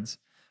Facebook threads,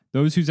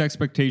 those whose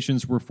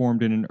expectations were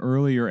formed in an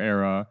earlier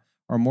era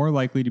are more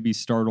likely to be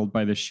startled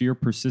by the sheer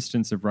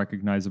persistence of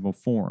recognizable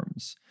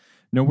forms.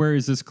 Nowhere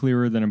is this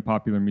clearer than in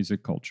popular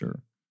music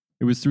culture.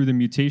 It was through the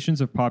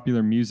mutations of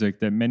popular music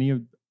that many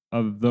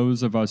of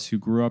those of us who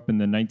grew up in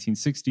the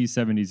 1960s,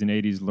 70s, and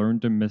 80s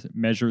learned to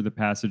measure the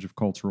passage of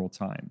cultural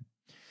time.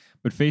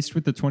 But faced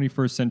with the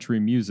 21st century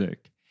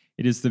music,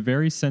 it is the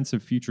very sense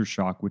of future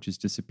shock which has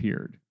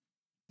disappeared.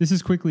 This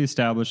is quickly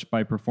established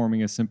by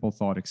performing a simple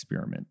thought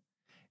experiment.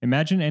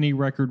 Imagine any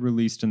record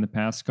released in the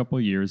past couple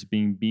years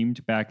being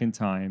beamed back in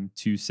time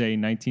to, say,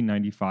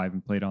 1995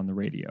 and played on the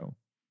radio.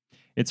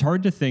 It's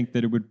hard to think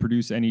that it would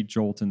produce any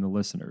jolt in the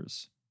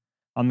listeners.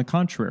 On the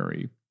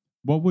contrary,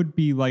 what would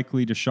be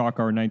likely to shock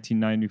our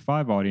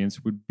 1995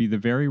 audience would be the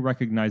very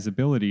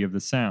recognizability of the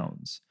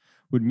sounds.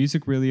 Would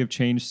music really have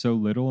changed so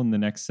little in the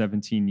next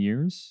 17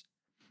 years?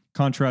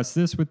 Contrast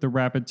this with the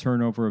rapid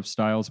turnover of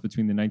styles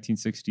between the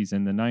 1960s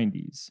and the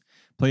 90s.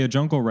 Play a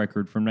jungle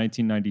record from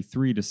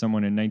 1993 to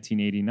someone in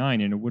 1989,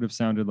 and it would have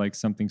sounded like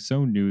something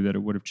so new that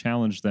it would have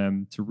challenged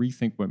them to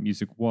rethink what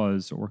music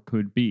was or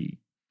could be.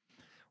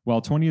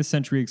 While 20th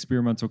century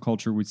experimental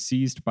culture was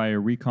seized by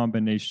a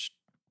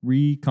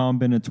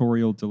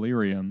recombinatorial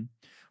delirium,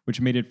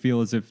 which made it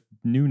feel as if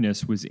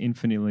newness was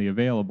infinitely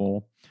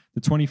available,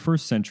 the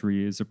 21st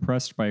century is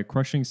oppressed by a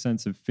crushing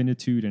sense of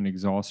finitude and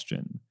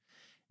exhaustion.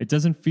 It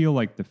doesn't feel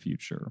like the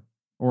future.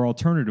 Or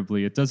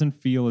alternatively, it doesn't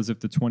feel as if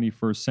the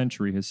 21st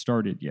century has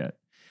started yet.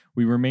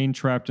 We remain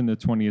trapped in the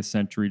 20th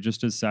century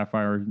just as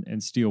Sapphire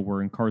and Steel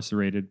were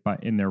incarcerated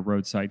in their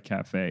roadside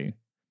cafe.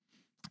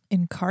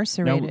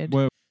 Incarcerated?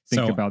 Now,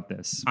 think about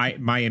this.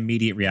 My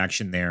immediate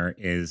reaction there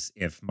is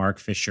if Mark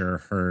Fisher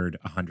heard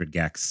 100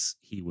 gecs,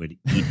 he would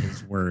eat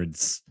his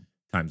words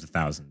times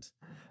 1,000.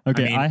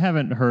 Okay, I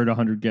haven't heard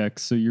 100 gecs,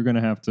 so you're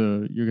gonna have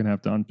to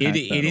unpack that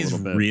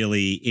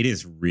it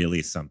is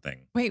really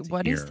something. Wait,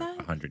 what is that?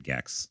 100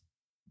 gecs.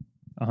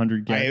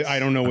 100 gecs. I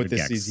don't know what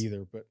this gecs. is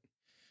either, but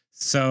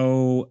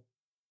so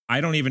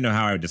I don't even know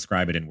how I would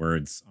describe it in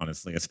words,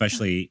 honestly,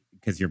 especially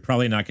because you're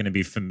probably not going to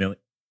be familiar.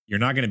 You're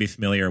not going to be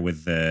familiar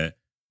with the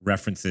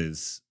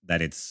references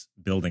that it's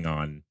building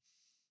on.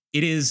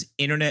 It is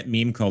internet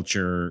meme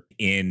culture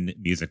in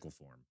musical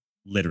form,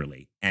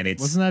 literally, and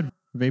it's wasn't that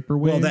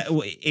Vaporwave?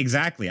 Well,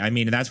 exactly. I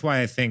mean, that's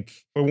why I think.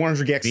 But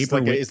 100 gecs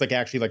is like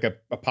actually like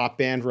a pop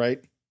band, right?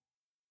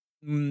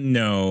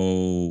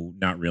 No,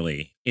 not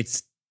really.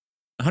 It's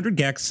 100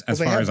 gecs, as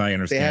far as I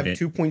understand it.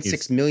 They have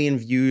 2.6 million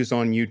views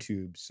on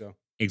YouTube. So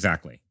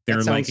exactly,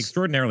 they're like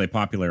extraordinarily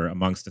popular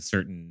amongst a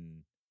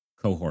certain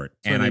cohort.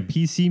 So and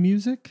PC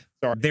music.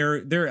 Sorry.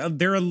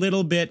 They're a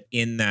little bit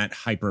in that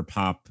hyper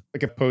pop,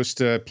 like a post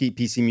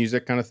PC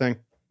music kind of thing.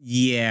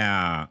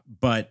 Yeah,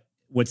 but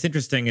what's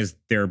interesting is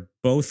they're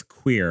both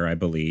queer, I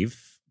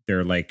believe.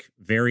 They're like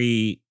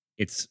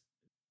it's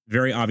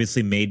very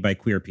obviously made by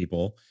queer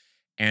people,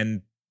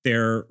 and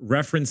they're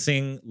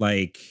referencing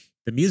like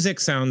the music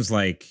sounds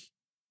like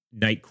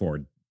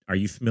Nightcore. Are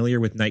you familiar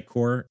with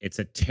Nightcore? It's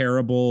a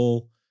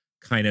terrible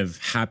kind of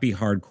happy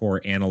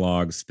hardcore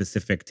analog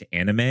specific to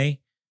anime.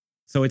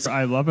 So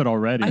I love it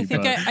already. I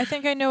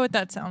think I know what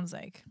that sounds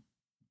like.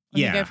 I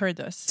think I've heard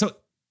this. So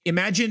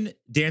imagine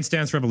Dance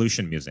Dance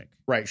Revolution music.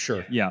 Right,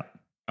 sure. Yeah.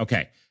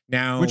 Okay.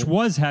 Now, which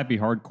was happy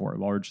hardcore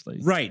largely.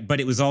 Right,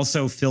 but it was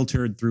also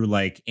filtered through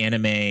like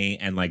anime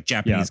and like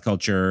Japanese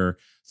culture.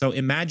 So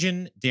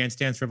imagine Dance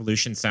Dance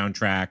Revolution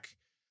soundtrack,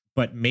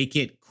 but make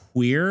it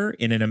queer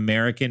in an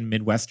American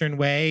Midwestern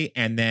way,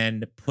 and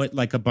then put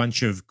like a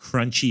bunch of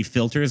crunchy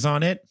filters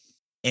on it,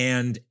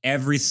 and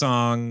every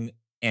song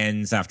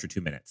ends after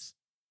 2 minutes.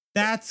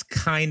 That's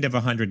kind of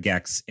 100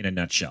 gecs in a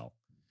nutshell.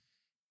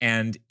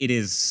 And it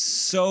is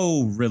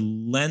so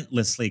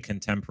relentlessly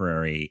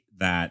contemporary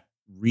that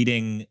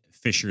reading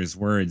Fisher's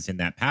words in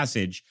that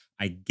passage,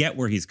 I get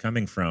where he's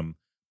coming from,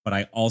 but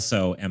I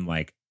also am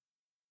like,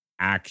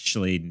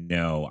 actually,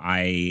 no.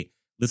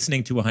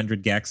 Listening to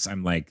 100 gecs,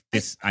 I'm like,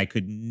 this, I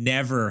could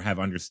never have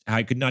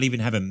I could not even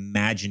have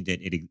imagined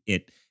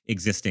it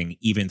existing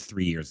even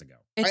 3 years ago.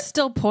 It's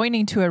still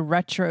pointing to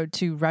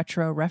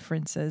retro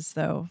references,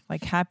 though.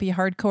 Like happy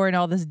hardcore and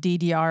all this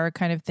DDR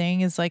kind of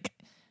thing is like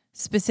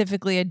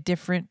specifically a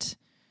different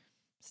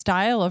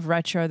style of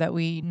retro that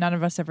none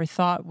of us ever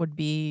thought would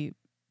be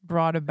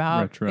brought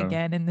about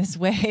again in this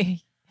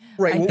way.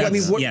 Right. Well, I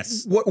mean,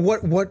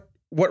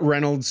 what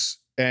Reynolds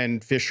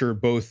and Fisher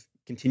both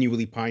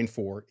continually pine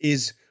for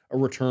is a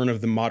return of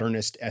the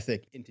modernist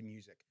ethic into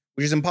music,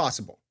 which is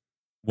impossible.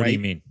 What do you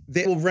mean?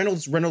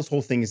 Reynolds'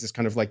 whole thing is this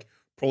kind of like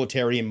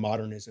proletarian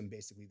modernism,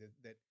 basically.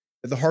 That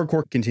the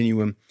hardcore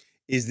continuum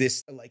is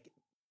this like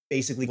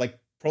basically like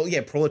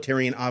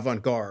proletarian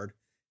avant-garde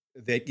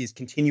that is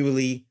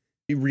continually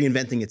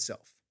reinventing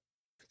itself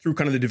through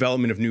kind of the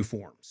development of new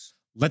forms.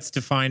 Let's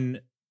define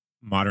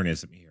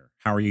modernism here.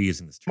 How are you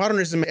using this term?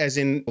 Modernism as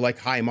in like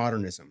high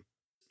modernism.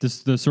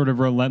 The sort of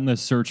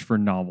relentless search for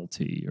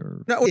novelty,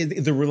 or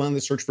the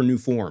relentless search for new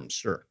forms.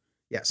 Sure.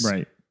 Yes.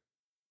 Right.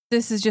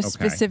 This is just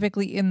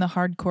specifically in the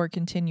hardcore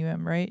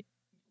continuum, right?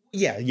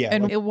 Yeah. Yeah.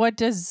 And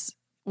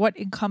what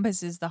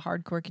encompasses the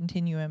hardcore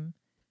continuum?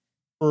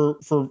 For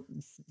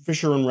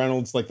Fisher and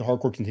Reynolds, like the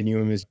hardcore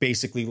continuum is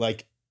basically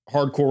like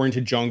hardcore into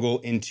jungle,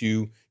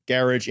 into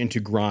garage, into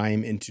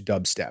grime, into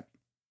dubstep.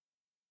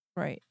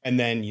 Right. And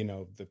then,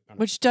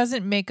 which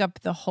doesn't make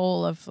up the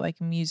whole of like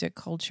music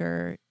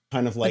culture.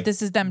 Kind of like, but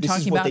this is them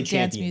talking about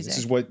dance music. This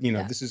is what,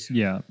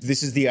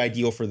 this is the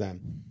ideal for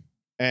them.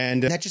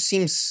 And that just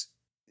seems,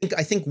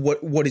 I think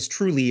what is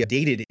truly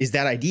dated is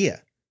that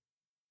idea.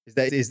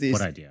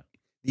 What idea?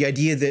 The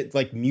idea that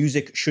like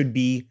music should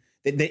be,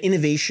 that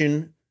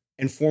innovation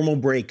and formal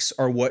breaks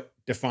are what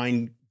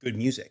define good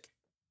music.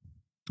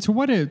 To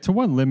what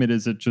limit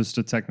is it just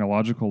a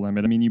technological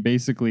limit? I mean, you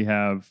basically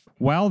have,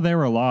 while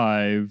they're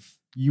alive,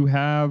 you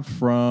have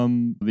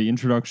from the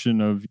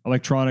introduction of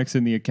electronics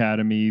in the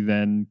academy,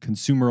 then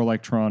consumer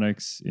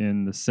electronics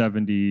in the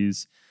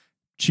 70s,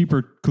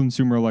 cheaper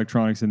consumer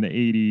electronics in the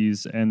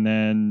 80s, and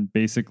then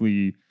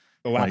basically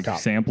the laptop. Like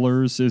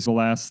samplers is the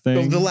last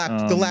thing. The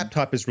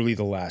laptop is really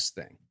the last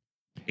thing.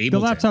 The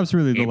laptop's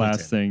really the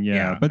last thing,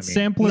 yeah. But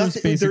samplers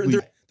basically...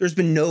 There's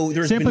been no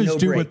samplers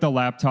do break. what the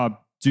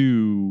laptop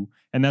do,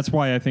 and that's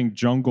why I think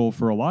jungle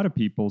for a lot of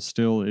people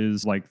still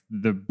is like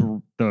the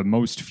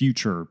most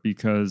future,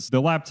 because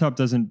the laptop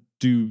doesn't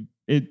do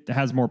it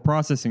has more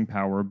processing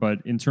power, but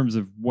in terms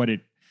of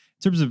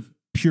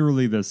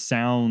purely the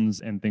sounds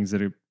and things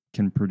that it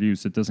can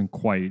produce, it doesn't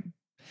quite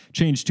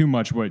change too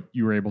much what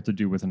you were able to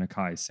do with an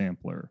Akai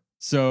sampler.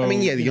 So I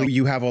mean, yeah,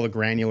 you have all the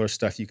granular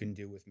stuff you can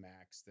do with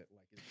Max that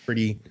like is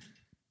pretty.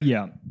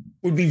 Yeah,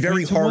 would be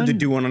very hard to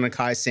do on an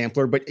Akai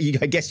sampler, but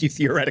I guess you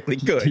theoretically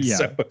could. Yeah,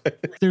 so.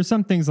 There's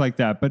some things like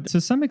that, but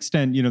to some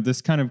extent,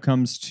 this kind of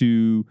comes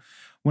to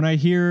when I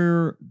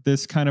hear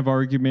this kind of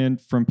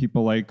argument from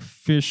people like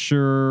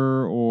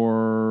Fisher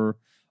or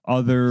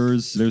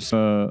others. There's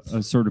a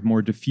sort of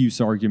more diffuse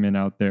argument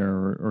out there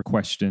or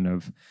question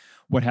of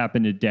what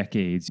happened to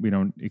decades. We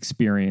don't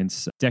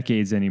experience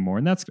decades anymore.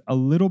 And that's a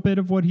little bit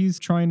of what he's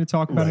trying to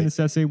talk about in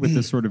this essay with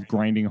this sort of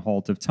grinding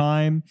halt of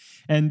time.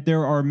 And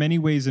there are many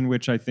ways in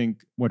which I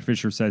think what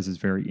Fisher says is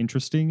very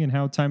interesting in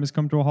how time has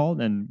come to a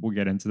halt. And we'll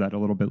get into that a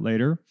little bit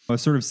later. A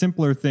sort of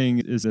simpler thing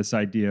is this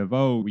idea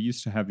of, we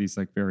used to have these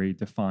like very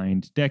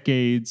defined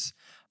decades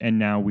and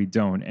now we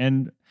don't.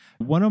 And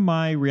one of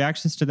my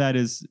reactions to that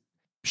is,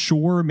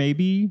 sure,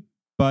 maybe,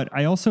 but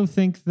I also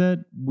think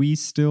that we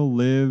still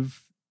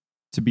live,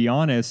 to be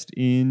honest,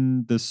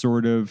 in the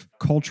sort of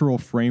cultural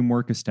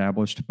framework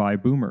established by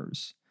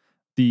boomers.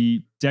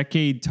 The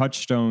decade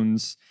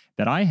touchstones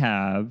that I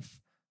have,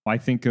 I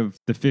think of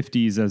the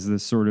 50s as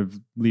this sort of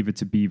leave it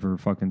to beaver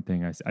fucking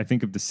thing. I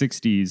think of the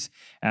 60s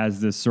as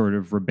this sort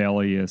of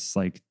rebellious,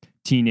 like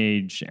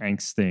teenage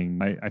angst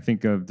thing. I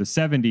think of the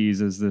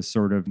 70s as this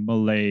sort of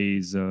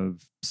malaise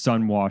of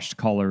sun-washed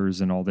colors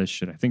and all this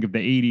shit. I think of the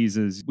 80s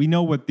as we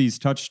know what these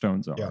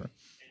touchstones are. Yeah.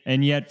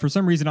 And yet, for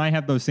some reason, I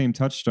have those same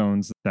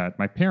touchstones that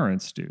my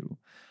parents do.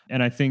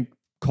 And I think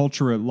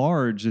culture at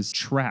large is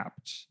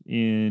trapped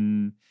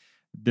in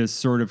this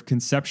sort of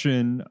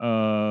conception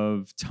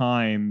of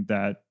time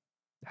that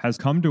has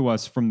come to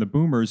us from the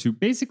boomers, who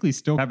basically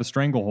still have a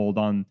stranglehold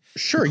on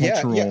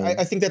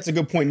I think that's a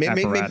good point.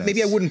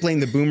 Maybe I wouldn't blame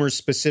the boomers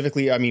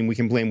specifically. I mean, we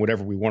can blame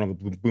whatever we want on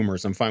the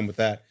boomers. I'm fine with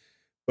that.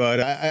 But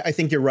I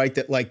think you're right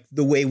that like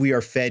the way we are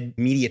fed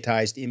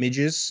mediatized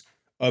images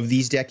of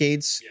these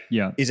decades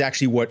is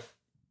actually what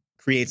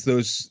creates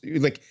those,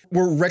 like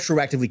we're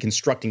retroactively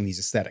constructing these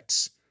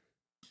aesthetics.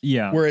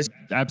 Yeah. Whereas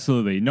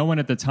absolutely. No one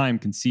at the time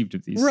conceived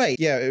of these. Right.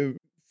 Yeah.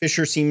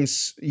 Fisher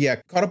seems,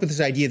 caught up with this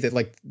idea that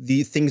like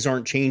the things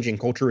aren't changing,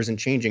 culture isn't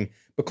changing,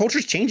 but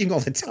culture's changing all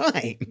the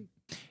time.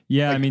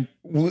 Yeah. Like, I mean,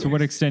 to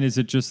what extent is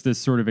it just this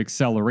sort of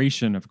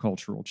acceleration of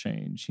cultural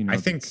change? I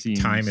think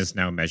time is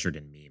now measured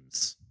in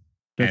memes.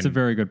 That's a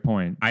very good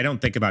point. I don't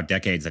think about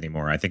decades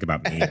anymore. I think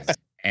about memes.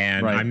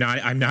 And I'm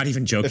not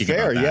even joking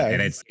about that. Yeah.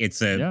 And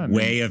it's a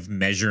way of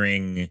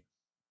measuring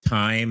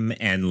time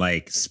and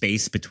like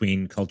space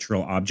between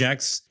cultural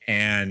objects.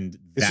 And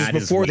this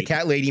was before the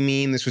cat lady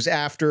meme. This was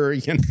after.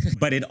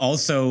 But it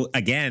also,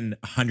 again,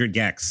 100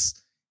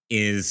 gecs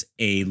is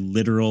a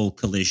literal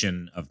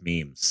collision of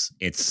memes.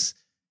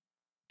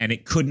 And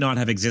it could not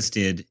have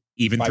existed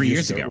even 3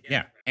 years ago.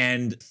 Yeah.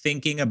 And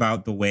thinking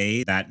about the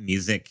way that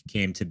music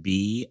came to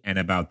be and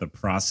about the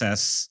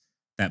process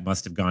that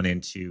must have gone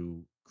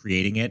into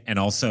creating it, and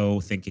also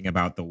thinking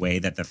about the way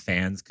that the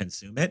fans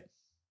consume it,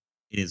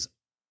 it is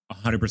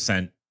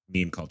 100%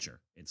 meme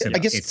culture. I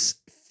guess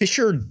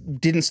Fisher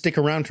didn't stick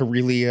around to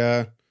really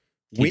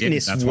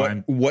witness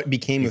what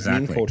became of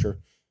meme culture.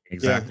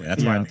 Exactly.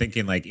 That's why I'm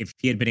thinking, like, if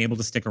he had been able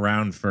to stick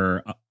around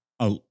for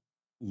a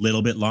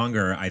little bit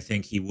longer, I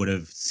think he would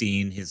have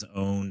seen his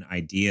own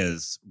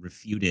ideas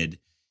refuted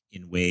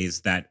in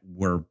ways that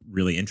were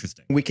really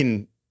interesting. We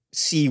can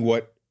see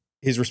what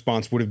his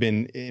response would have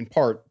been in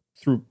part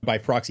by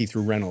proxy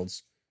through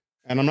Reynolds.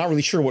 And I'm not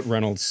really sure what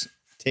Reynolds'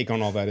 take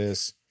on all that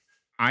is.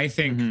 I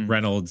think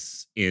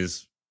Reynolds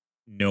is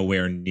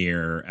nowhere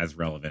near as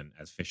relevant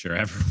as Fisher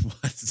ever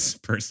was,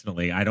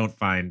 personally. I don't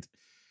find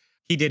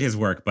he did his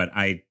work, but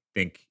I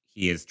think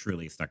he is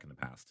truly stuck in the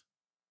past.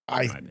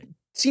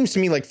 Seems to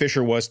me like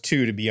Fisher was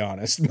too, to be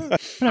honest.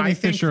 I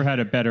think Fisher had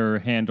a better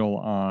handle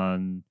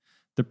on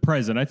the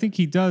present. I think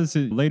he does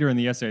later in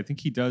the essay. I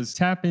think he does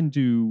tap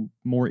into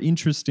more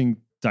interesting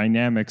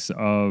dynamics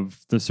of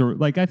the sort,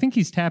 like I think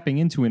he's tapping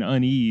into an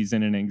unease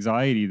and an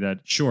anxiety that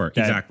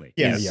exactly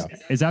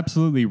is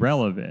absolutely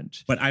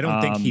relevant. But I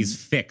don't think he's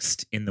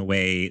fixed in the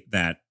way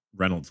that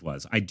Reynolds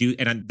was. I do,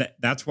 and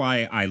that's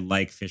why I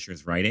like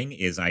Fisher's writing.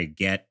 Is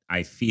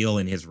I feel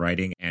in his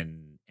writing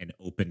an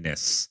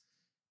openness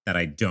that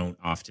I don't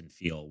often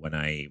feel when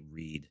I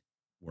read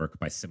work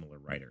by similar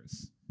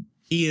writers.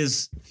 He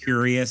is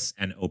curious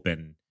and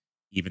open,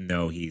 even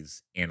though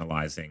he's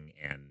analyzing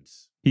and.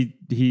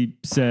 He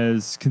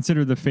says,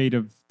 consider the fate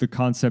of the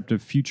concept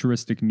of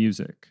futuristic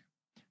music.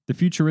 The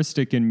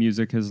futuristic in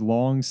music has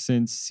long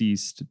since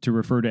ceased to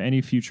refer to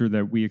any future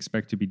that we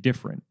expect to be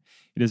different.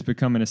 It has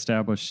become an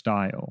established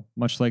style,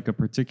 much like a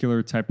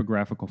particular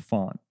typographical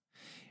font.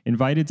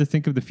 Invited to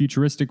think of the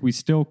futuristic, we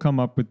still come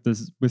up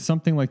with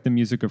something like the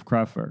music of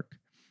Kraftwerk,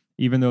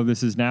 even though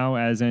this is now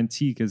as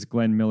antique as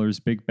Glenn Miller's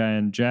big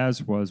band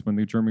jazz was when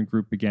the German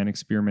group began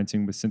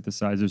experimenting with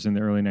synthesizers in the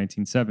early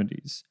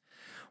 1970s.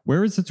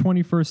 Where is the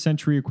 21st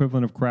century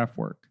equivalent of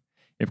Kraftwerk?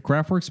 If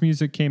Kraftwerk's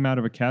music came out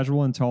of a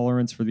casual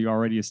intolerance for the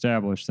already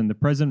established, then the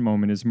present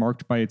moment is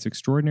marked by its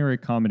extraordinary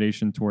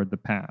accommodation toward the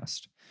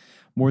past.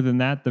 More than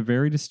that, the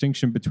very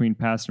distinction between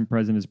past and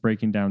present is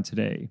breaking down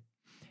today.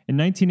 In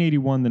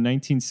 1981, the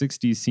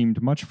 1960s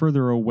seemed much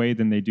further away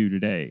than they do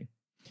today.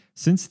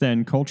 Since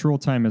then, cultural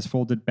time has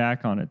folded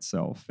back on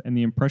itself, and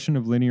the impression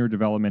of linear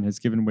development has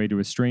given way to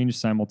a strange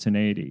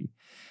simultaneity.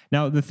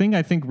 Now, the thing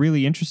I think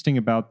really interesting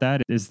about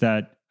that is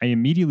that I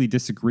immediately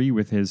disagree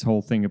with his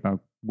whole thing about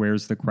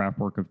where's the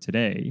Kraftwerk of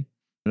today.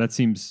 That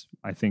seems,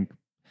 I think,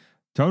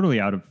 totally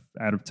out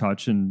of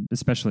touch, and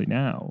especially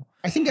now.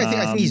 I think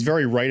he's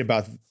very right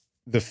about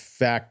the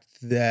fact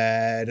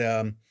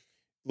that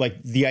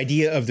like the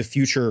idea of the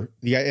future,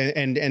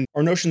 and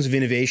our notions of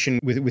innovation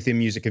within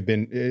music have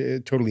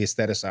been totally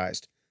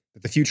aestheticized.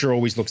 That the future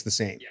always looks the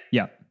same.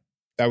 Yeah.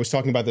 I was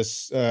talking about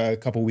this a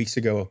couple of weeks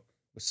ago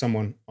with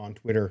someone on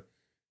Twitter,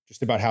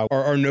 just about how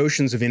our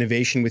notions of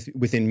innovation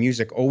within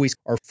music always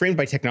are framed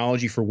by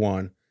technology for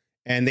one,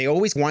 and they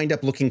always wind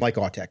up looking like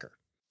Autechre.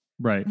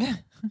 Right.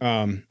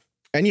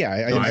 And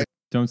yeah,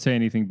 Don't say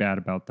anything bad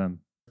about them.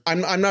 I'm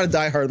not a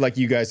diehard like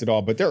you guys at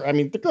all, but they're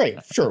great.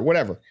 Sure,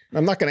 whatever.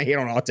 I'm not going to hate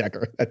on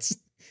Autechre.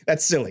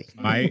 That's silly.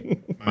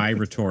 My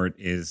retort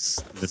is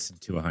listen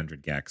to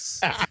 100 Gex.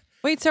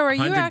 Wait, so are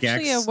you 100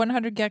 actually Gex. a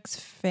 100 Gex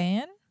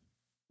fan?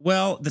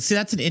 Well, that's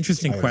an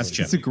interesting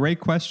question. It's a great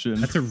question.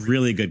 That's a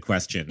really good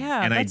question.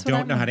 Yeah, and I that's what don't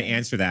I'm know how to wondering.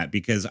 answer that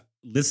because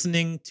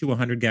listening to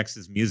 100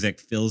 Gex's music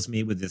fills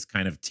me with this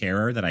kind of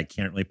terror that I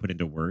can't really put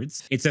into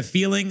words. It's a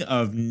feeling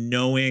of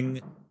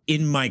knowing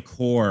in my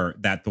core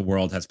that the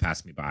world has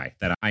passed me by,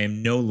 that I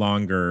am no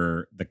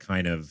longer the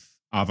kind of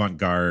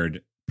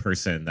avant-garde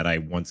person that I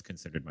once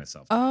considered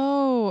myself.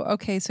 Oh,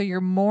 okay. So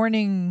you're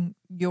mourning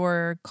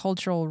your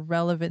cultural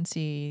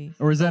relevancy,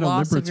 Or is that the a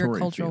loss of your liberatory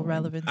cultural feeling?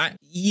 relevancy?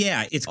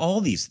 Yeah, it's all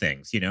these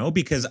things,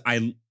 because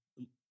I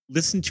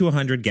listen to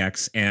 100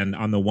 Gex, and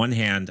on the one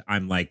hand,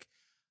 I'm like,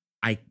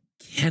 I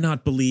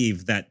cannot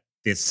believe that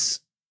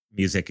this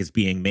music is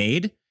being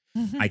made.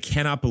 I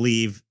cannot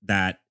believe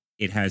that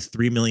it has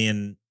 3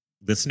 million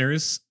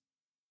listeners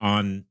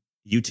on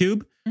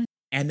YouTube.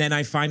 And then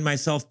I find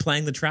myself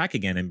playing the track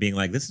again and being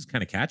like, this is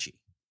kind of catchy.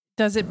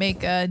 Does it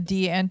make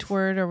Die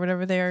Antwoord or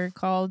whatever they are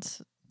called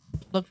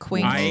look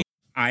quaint?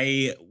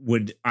 I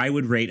would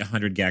rate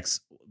 100 Gex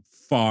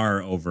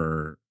far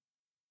over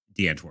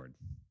Die Antwoord.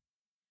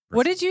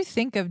 What did you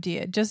think of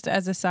Die? Just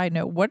as a side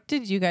note, what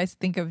did you guys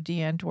think of Die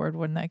Antwoord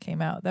when that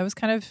came out? That was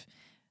kind of,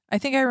 I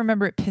think I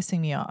remember it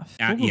pissing me off.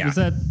 Yeah. Was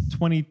that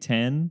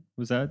 2010?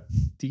 Was that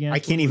DeAntwoord? I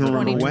can't even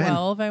remember when.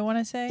 2012, I want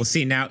to say. Well,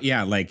 see now,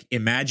 like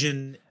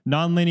imagine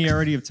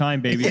Non-linearity of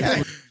time, baby.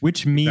 Yeah.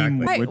 Which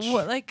meme? Exactly.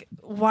 Which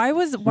why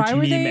were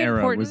meme they era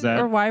important, was that?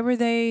 or why were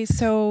they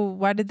so?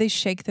 Why did they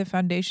shake the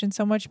foundation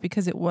so much?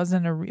 Because it was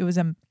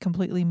a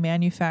completely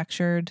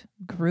manufactured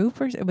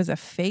group, or it was a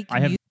fake. I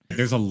have-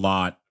 there's a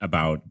lot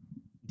about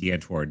Die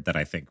Antwoord that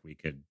I think we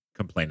could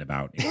complain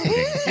about. including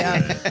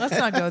Yeah, the let's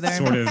not go there.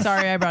 Sort of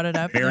Sorry, I brought it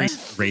up. very Yeah.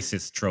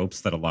 racist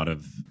tropes that a lot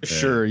of the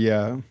Sure,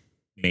 yeah.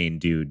 main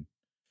dude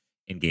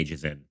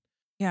engages in.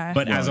 Yeah,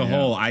 But as a yeah.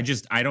 whole, I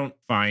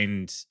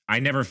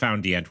never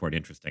found Die Antwoord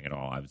interesting at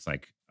all. I was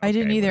like, I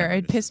didn't okay, either. whatever,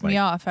 It this is pissed me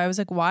like- off. I was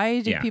like, why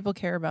did Yeah. people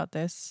care about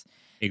this?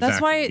 Exactly.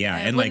 That's why, yeah,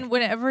 and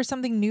whenever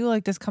something new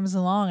like this comes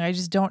along, I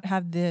just don't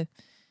have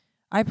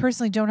I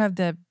personally don't have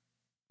the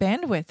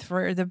bandwidth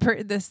for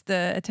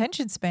the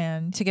attention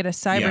span to get a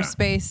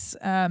cyberspace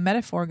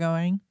metaphor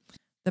going.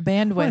 The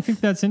bandwidth. Well, I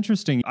think that's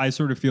interesting. I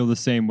sort of feel the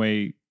same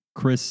way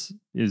Chris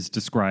is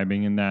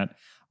describing, in that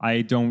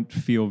I don't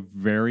feel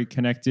very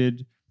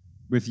connected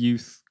with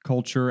youth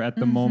culture at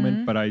the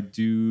moment, but I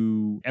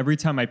do. Every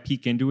time I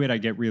peek into it, I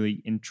get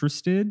really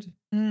interested.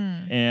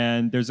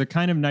 And there's a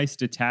kind of nice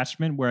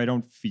detachment where I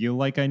don't feel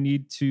like I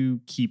need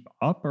to keep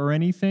up or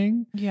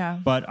anything. Yeah.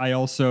 But I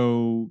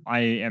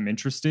am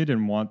interested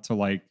and want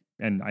to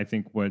and I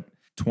think what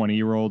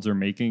 20-year-olds are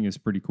making is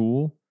pretty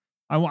cool.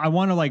 I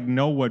want to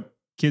know what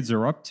kids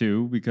are up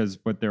to, because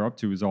what they're up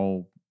to is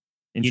all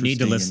you interesting. need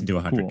to listen to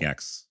 100 cool.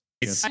 Gex.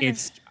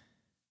 Yes.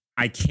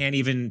 I can't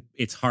even.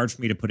 It's hard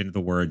for me to put into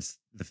the words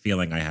the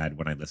feeling I had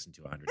when I listened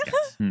to 100 Gex.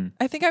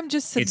 I think I'm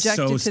just It's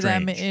subjected so to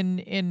them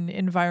strange. in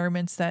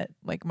environments that,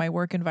 like my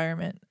work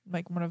environment,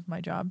 like one of my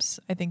jobs.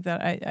 I think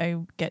that I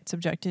get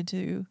subjected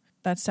to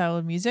that style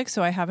of music,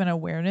 so I have an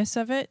awareness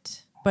of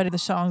it. But the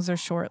songs are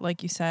short,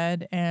 like you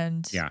said,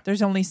 and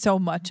there's only so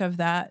much of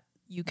that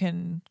you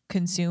can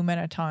consume at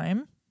a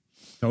time,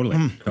 Totally.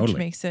 which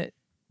makes it.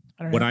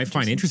 I don't know, What I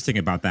find interesting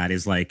about that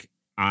is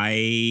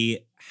I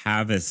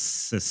have a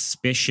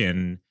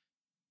suspicion.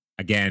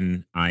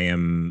 Again, I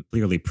am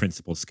clearly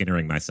principal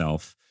Skinnering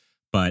myself,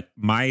 but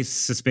my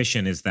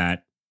suspicion is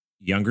that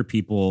younger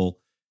people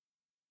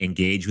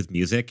engage with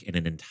music in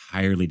an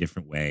entirely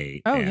different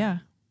way. Oh than yeah,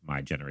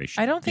 my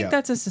generation. I don't think Yeah.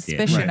 that's a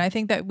suspicion. Right. I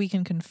think that we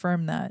can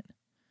confirm that.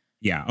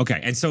 Yeah. Okay.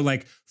 And so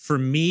for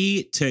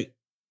me to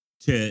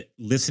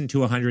listen to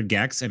 100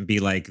 Gex and be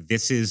like,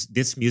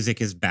 this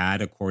music is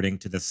bad according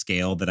to the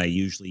scale that I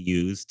usually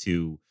use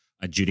to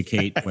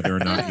adjudicate whether or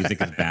not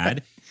music is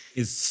bad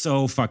is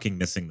so fucking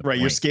missing the Right,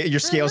 point. your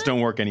scales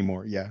don't work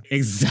anymore. Yeah,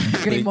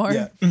 Exactly. Anymore.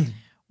 Yeah.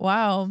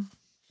 Wow.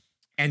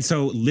 And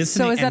so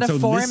So is that a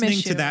forum listening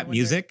issue? to that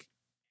music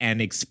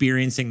and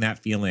experiencing that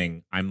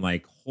feeling, I'm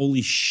like,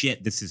 holy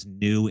shit, this is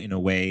new in a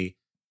way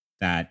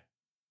that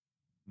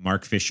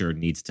Mark Fisher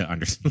needs to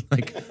understand.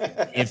 Like,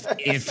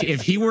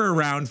 if he were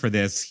around for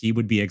this, he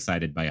would be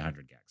excited by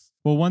 100 gags.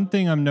 Well, one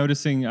thing I'm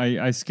noticing,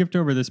 I skipped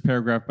over this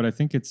paragraph, but I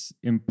think it's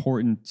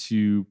important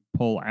to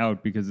pull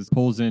out because it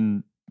pulls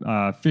in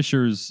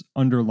Fisher's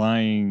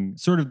underlying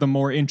sort of the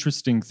more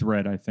interesting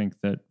thread, I think,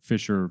 that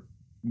Fisher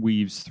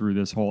weaves through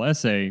this whole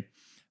essay,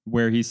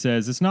 where he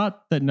says it's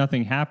not that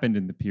nothing happened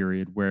in the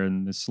period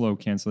when the slow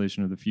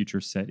cancellation of the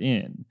future set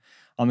in.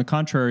 On the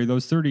contrary,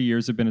 those 30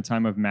 years have been a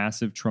time of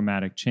massive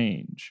traumatic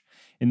change.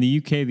 In the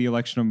UK, the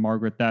election of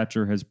Margaret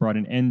Thatcher has brought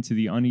an end to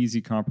the uneasy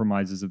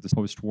compromises of the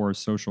post-war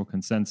social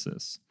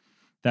consensus.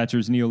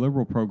 Thatcher's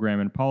neoliberal program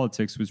in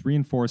politics was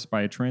reinforced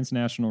by a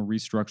transnational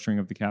restructuring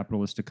of the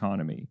capitalist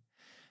economy.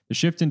 The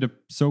shift into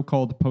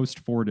so-called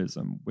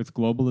post-Fordism, with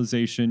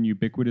globalization,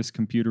 ubiquitous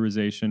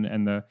computerization,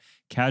 and the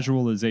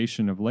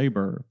casualization of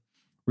labor,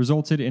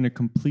 resulted in a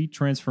complete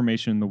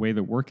transformation in the way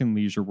that work and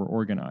leisure were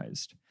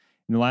organized.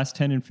 In the last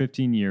 10 and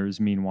 15 years,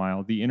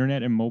 meanwhile, the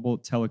internet and mobile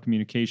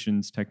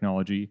telecommunications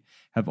technology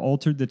have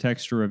altered the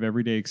texture of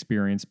everyday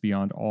experience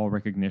beyond all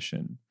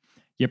recognition.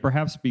 Yet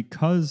perhaps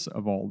because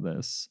of all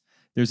this,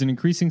 there's an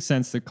increasing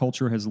sense that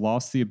culture has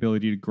lost the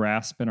ability to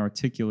grasp and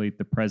articulate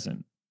the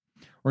present.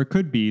 Or it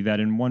could be that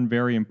in one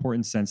very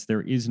important sense,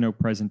 there is no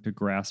present to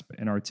grasp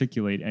and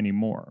articulate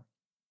anymore.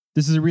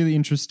 This is a really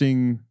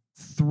interesting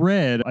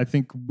thread. I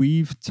think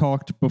we've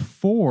talked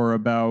before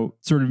about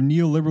sort of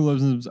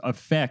neoliberalism's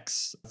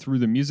effects through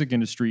the music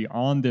industry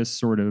on this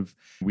sort of,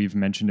 we've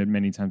mentioned it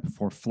many times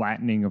before,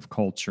 flattening of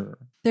culture.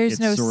 There's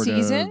It's no sort of-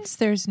 seasons.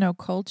 There's no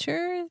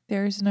culture.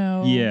 There's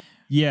no.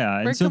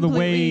 Yeah. We're And so the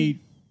way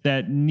completely-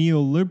 that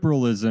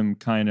neoliberalism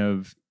kind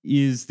of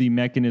is the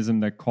mechanism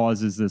that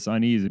causes this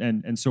unease.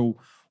 And so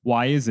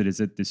why is it?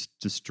 Is it this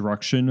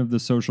destruction of the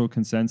social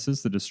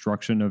consensus, the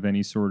destruction of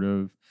any sort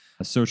of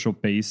a social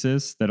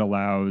basis that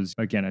allows,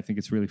 again, I think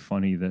it's really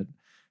funny that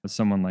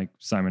someone like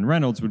Simon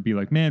Reynolds would be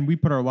like, man, we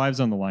put our lives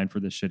on the line for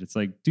this shit. It's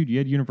like, dude, you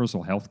had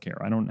universal health care.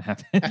 I don't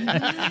have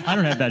I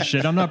don't have that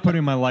shit. I'm not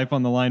putting my life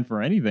on the line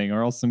for anything,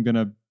 or else I'm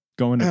gonna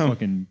go into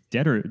fucking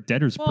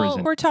debtor's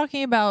prison. We're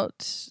talking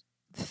about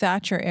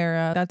Thatcher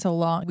era. That's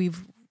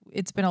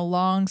it's been a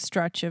long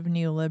stretch of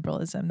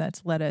neoliberalism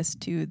that's led us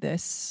to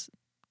this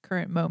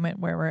current moment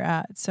where we're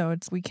at. So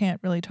we can't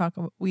really talk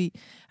about, I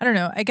don't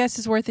know, I guess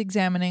it's worth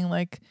examining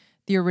like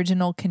the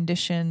original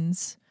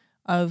conditions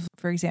of,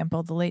 for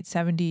example, the late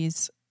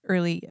 70s,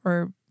 early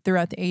or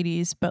throughout the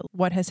 80s, but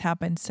what has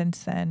happened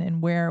since then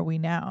and where are we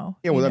now?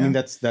 Yeah, well, I mean,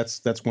 that's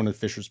one of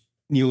Fisher's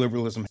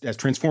neoliberalism has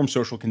transformed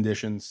social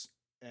conditions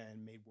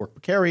and made work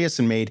precarious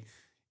and made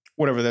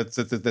whatever.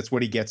 That's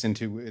what he gets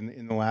into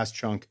in the last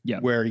chunk,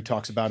 where he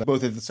talks about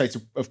both at the sites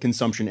of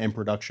consumption and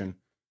production.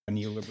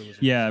 Neoliberalism.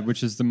 Yeah,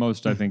 which is the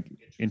most, I think,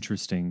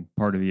 interesting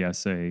part of the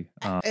essay.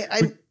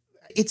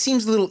 It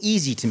seems a little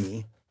easy to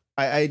me.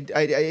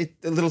 A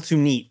little too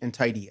neat and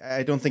tidy.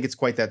 I don't think it's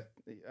quite that.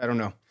 I don't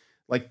know.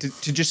 Like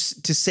to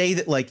say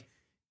that, like,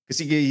 because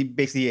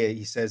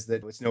he says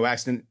that it's no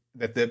accident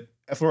that the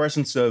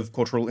efflorescence of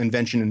cultural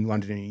invention in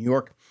London and New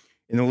York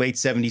in the late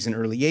 70s and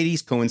early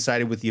 80s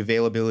coincided with the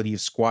availability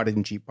of squatted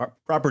and cheap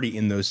property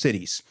in those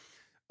cities.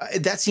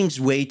 That seems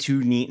way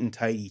too neat and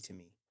tidy to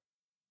me.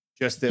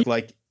 Just that,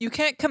 like, you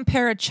can't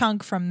compare a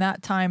chunk from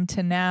that time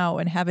to now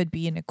and have it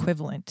be an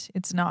equivalent.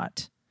 It's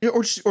not.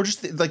 Or just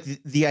like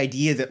the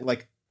idea that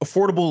like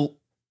affordable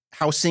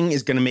housing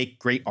is going to make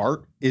great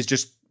art is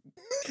just,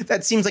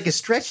 that seems like a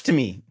stretch to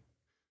me.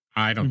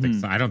 I don't think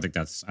so. I don't think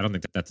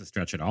that's a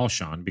stretch at all,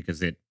 Sean,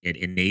 because it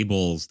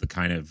enables the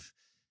kind of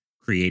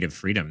creative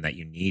freedom that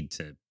you need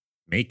to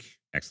make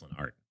excellent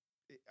art.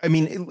 I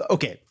mean,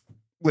 okay.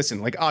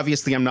 Listen, like,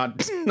 obviously I'm not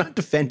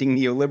defending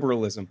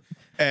neoliberalism.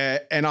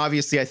 And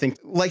obviously I think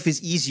life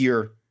is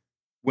easier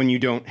when you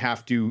don't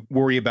have to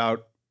worry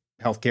about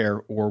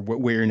healthcare or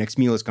where your next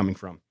meal is coming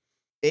from.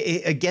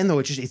 Again, though,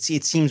 it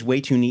seems way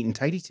too neat and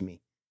tidy to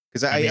me.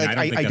 Because I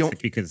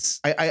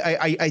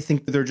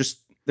think that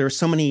there are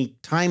so many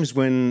times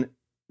when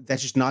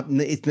that's just not,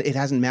 it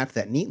hasn't mapped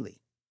that neatly.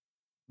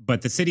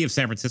 But the city of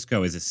San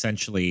Francisco is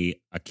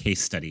essentially a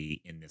case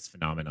study in this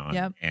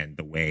phenomenon and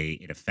the way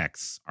it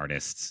affects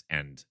artists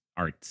and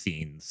art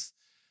scenes.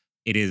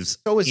 It is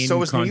so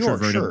is New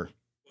York, sure.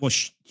 Well,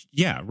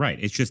 yeah, right.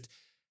 It's just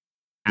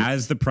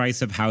as the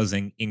price of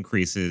housing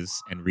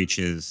increases and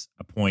reaches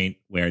a point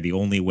where the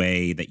only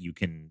way that you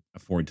can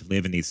afford to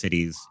live in these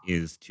cities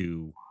is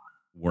to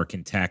work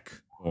in tech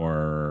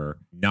or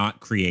not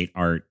create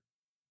art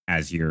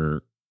as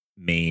your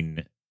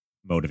main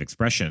mode of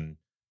expression,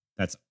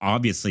 that's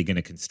obviously going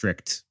to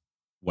constrict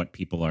what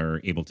people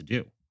are able to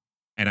do.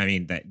 And I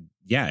mean that,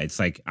 it's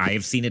like, I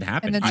have seen it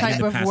happen. And the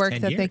type of work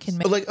that they can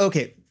make. But like,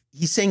 okay,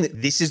 he's saying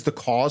that this is the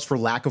cause for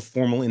lack of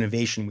formal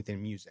innovation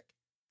within music.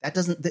 that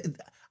doesn't.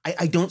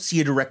 I don't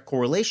see a direct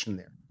correlation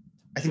there.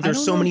 I think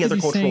there's so many other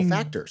cultural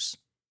factors.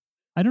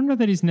 I don't know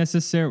that he's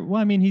necessarily. Well,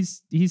 I mean,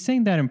 he's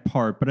saying that in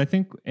part, but I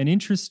think an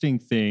interesting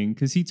thing,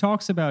 because he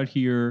talks about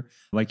here,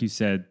 like you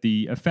said,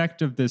 the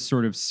effect of this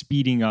sort of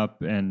speeding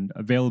up and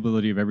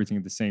availability of everything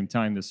at the same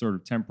time, this sort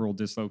of temporal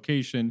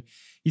dislocation.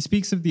 He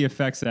speaks of the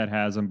effects that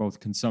has on both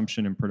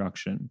consumption and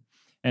production.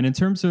 And in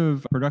terms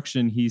of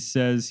production, he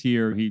says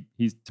here, he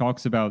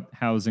talks about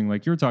housing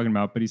like you're talking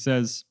about, but he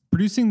says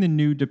producing the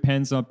new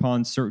depends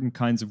upon certain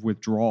kinds of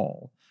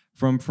withdrawal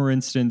from, for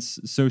instance,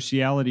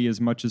 sociality as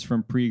much as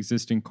from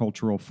pre-existing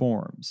cultural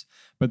forms.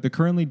 But the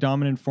currently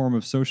dominant form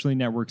of socially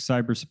networked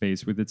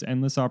cyberspace, with its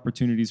endless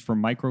opportunities for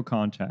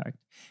micro-contact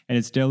and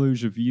its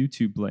deluge of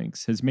YouTube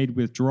links, has made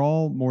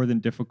withdrawal more than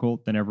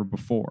difficult than ever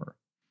before.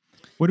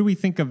 What do we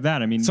think of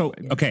that? I mean, so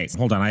okay,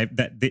 hold on.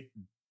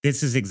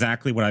 This is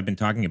exactly what I've been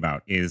talking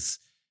about. Is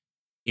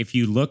if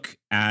you look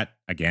at,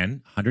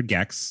 again, 100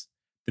 gecs,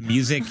 the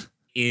music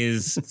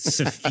is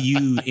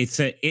suffused.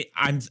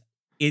 It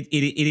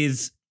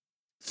is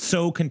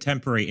so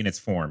contemporary in its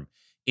form.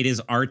 It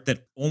is art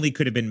that only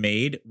could have been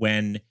made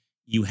when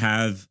you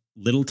have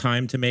little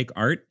time to make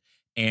art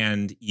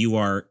and you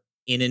are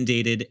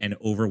inundated and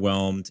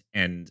overwhelmed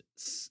and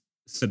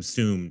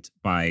subsumed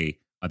by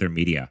other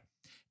media.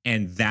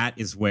 And that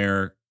is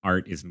where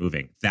art is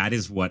moving. That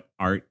is what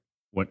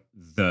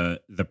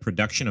the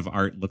production of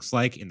art looks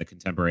like in the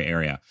contemporary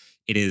area.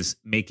 It is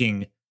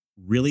making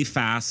really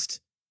fast,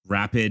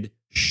 rapid,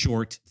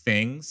 short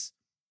things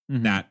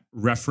that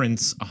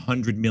reference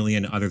 100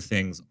 million other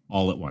things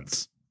all at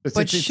once.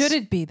 But should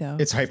it be, though?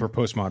 It's hyper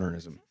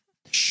postmodernism.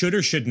 Should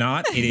or should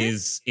not, it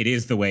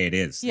is the way it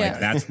is. Yeah. Like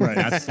that's right.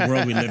 That's the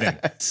world we live in.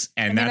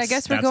 And I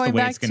guess we're going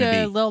back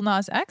to Lil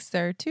Nas X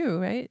there too,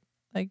 right?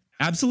 Like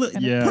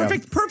absolutely. Yeah.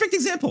 Perfect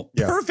example.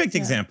 Yeah. Perfect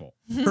example.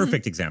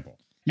 Perfect example.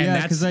 And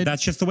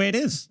that's just the way it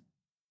is.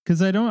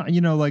 Because I don't,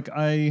 like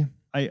I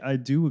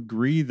do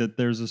agree that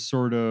there's a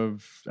sort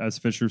of, as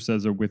Fisher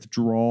says, a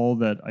withdrawal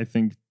that I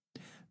think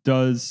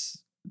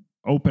does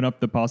open up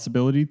the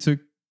possibility to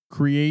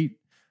create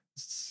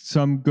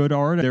some good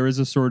art. There is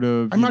a sort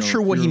of, I'm not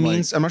sure what he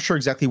means. I'm not sure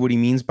exactly what he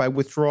means by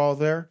withdrawal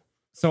there.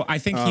 So I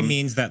think he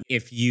means that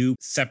if you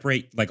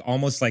separate, like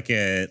almost like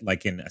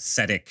an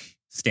ascetic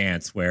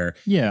stance where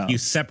you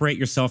separate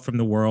yourself from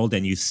the world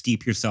and you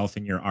steep yourself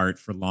in your art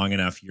for long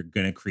enough, you're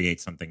going to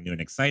create something new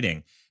and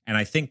exciting. And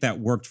I think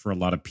that worked for a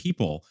lot of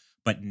people.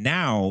 But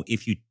now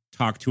if you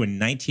talk to a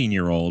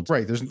 19-year-old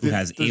who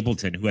has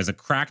Ableton, who has a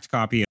cracked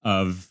copy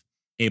of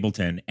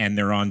Ableton, and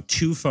they're on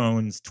two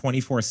phones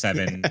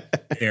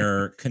 24/7,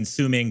 they're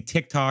consuming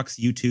TikToks,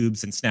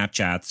 YouTubes, and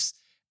Snapchats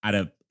at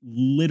a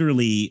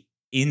literally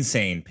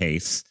insane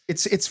pace.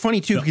 It's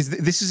funny too, because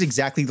this is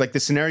exactly like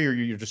the scenario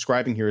you're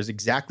describing here is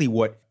exactly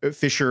what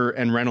Fisher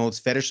and Reynolds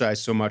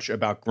fetishized so much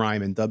about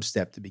grime and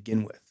dubstep to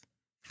begin with.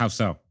 How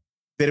so?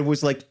 That it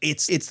was like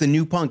it's the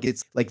new punk.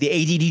 It's like the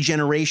ADD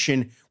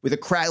generation with a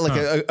crack, like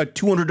a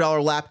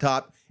 $200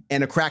 laptop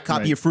and a crack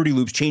copy of Fruity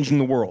Loops changing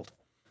the world.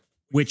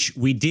 Which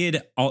we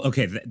did.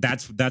 Okay,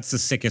 that's the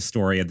sickest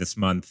story of this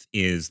month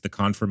is the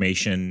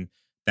confirmation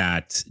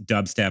that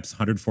dubstep's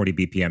 140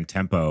 BPM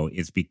tempo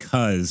is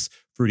because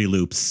Fruity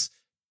Loops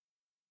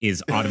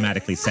is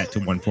automatically set to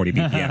 140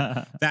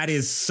 BPM. That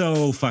is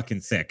so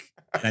fucking sick.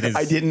 That is.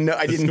 I didn't know.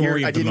 I didn't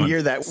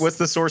hear that. What's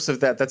the source of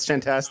that? That's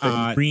fantastic.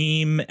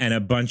 Cream and a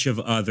bunch of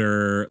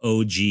other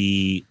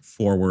OG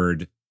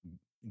forward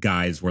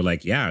guys were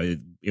like, yeah,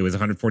 it was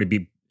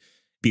 140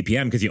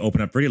 BPM because you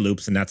open up Fruity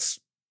Loops and that's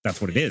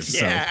what it is.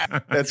 Yeah, so.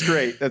 That's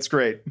great. That's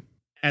great.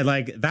 And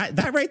like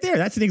that right there,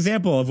 that's an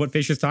example of what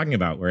Fisher's talking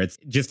about, where it's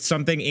just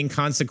something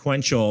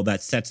inconsequential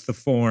that sets the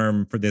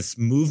form for this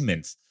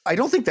movement. I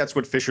don't think that's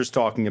what Fisher's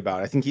talking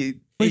about. I think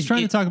he's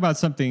trying to talk about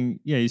something.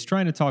 Yeah, he's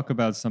trying to talk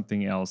about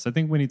something else. I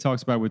think when he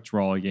talks about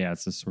withdrawal,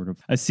 it's a sort of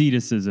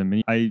asceticism.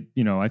 And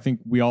I think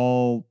we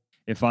all,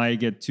 if I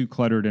get too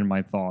cluttered in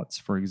my thoughts,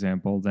 for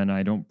example, then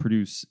I don't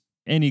produce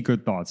any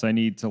good thoughts. I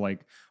need to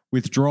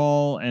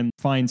withdraw and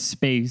find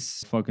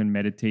space, fucking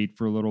meditate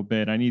for a little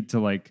bit. I need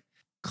to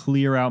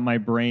clear out my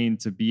brain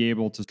to be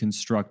able to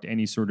construct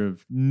any sort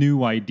of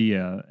new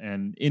idea,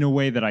 and in a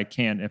way that I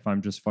can't if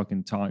I'm just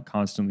fucking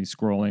constantly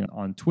scrolling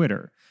on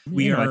Twitter.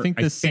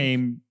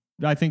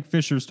 I think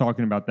Fisher's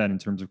talking about that in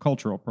terms of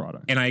cultural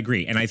product. And I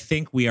agree. And I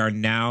think we are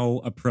now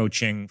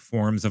approaching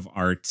forms of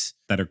art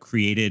that are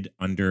created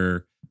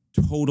under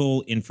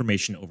total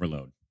information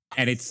overload.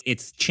 And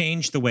it's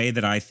changed the way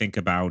that I think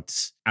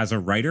about, as a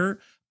writer,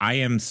 I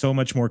am so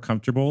much more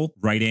comfortable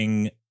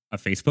writing a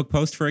Facebook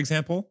post, for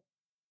example,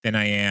 than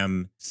I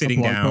am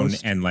sitting down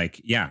post. And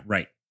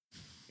right.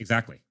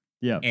 Exactly.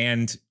 Yeah.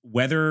 And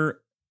whether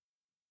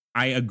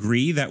I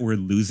agree that we're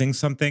losing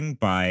something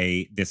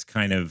by this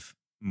kind of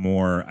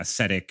more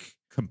ascetic,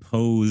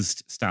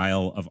 composed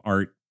style of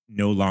art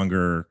no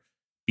longer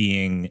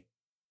being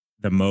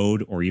the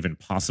mode or even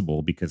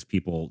possible because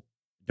people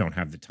don't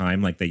have the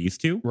time like they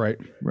used to. Right.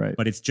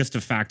 But it's just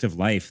a fact of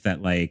life that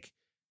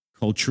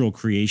cultural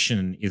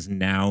creation is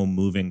now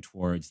moving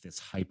towards this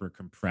hyper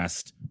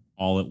compressed,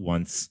 all at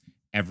once,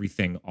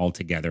 everything all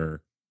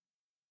together,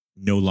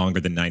 no longer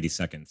than 90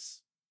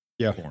 seconds.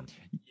 Yeah. Form.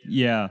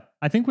 Yeah.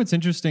 I think what's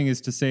interesting is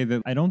to say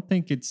that I don't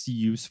think it's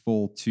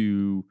useful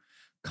to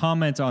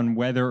comment on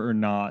whether or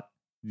not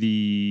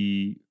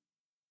this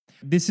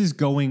is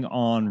going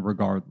on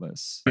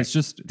regardless. It's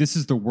just, this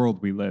is the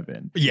world we live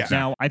in. Yeah.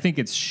 Now, I think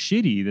it's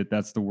shitty that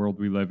that's the world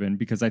we live in,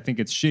 because I think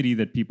it's shitty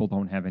that people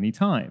don't have any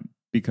time,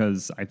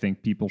 because I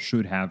think people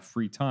should have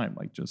free time,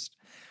 like just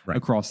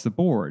across the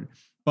board.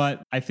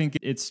 But I think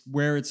it's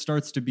where it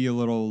starts to be a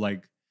little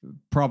like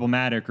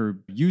problematic or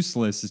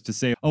useless is to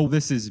say, oh,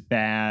 this is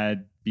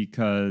bad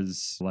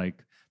because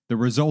like the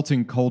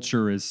resulting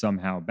culture is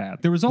somehow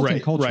bad. The resulting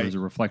culture is a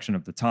reflection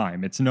of the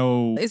time. It's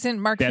no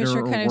Isn't Mark better Fisher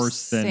or kind of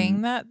worse than-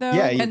 saying that though?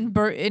 Yeah,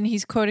 and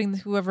he's quoting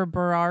whoever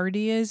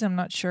Berardi is. I'm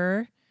not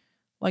sure.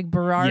 Like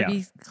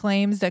Berardi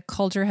claims that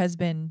culture has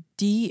been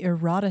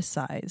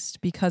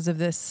de-eroticized because of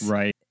this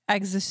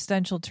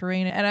existential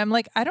terrain. And I'm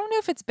like, I don't know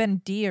if it's been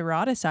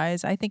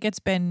de-eroticized. I think it's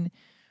been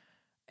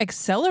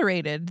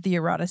accelerated, the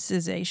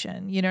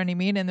eroticization. You know what I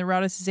mean? And the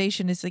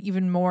eroticization is like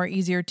even more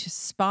easier to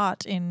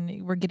spot,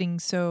 and we're getting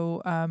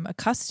so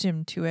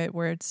accustomed to it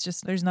where it's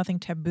just there's nothing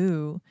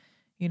taboo.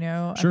 You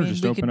know? Sure, I mean,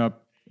 just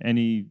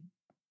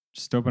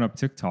open up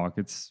TikTok.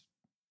 It's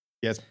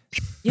Yes.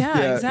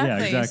 Yeah,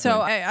 exactly.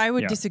 So I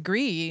would Yeah.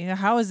 disagree.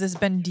 How has this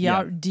been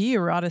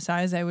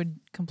de-eroticized? I would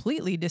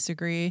completely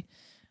disagree.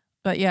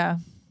 But yeah.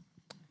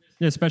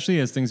 Yeah, especially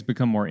as things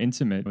become more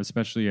intimate,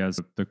 especially as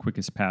the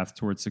quickest path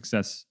towards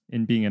success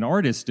in being an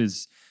artist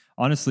is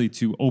honestly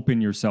to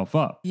open yourself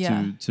up,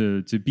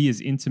 to be as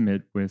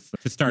intimate with...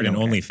 To start an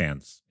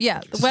OnlyFans.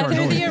 Yeah,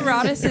 whether the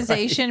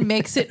eroticization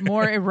makes it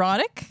more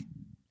erotic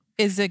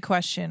is a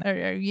question.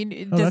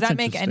 Does that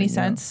make any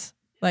sense?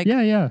 Like,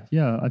 yeah.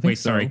 I think Wait,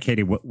 sorry,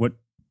 Katie, what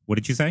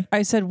did you say?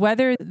 I said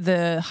whether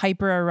the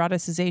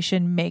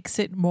hyper-eroticization makes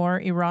it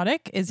more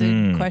erotic is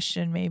a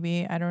question,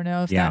 maybe. I don't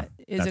know if that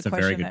is a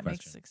question that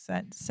makes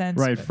sense.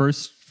 Right. But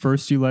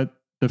First you let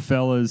the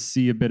fellas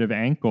see a bit of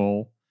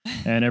ankle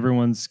and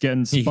everyone's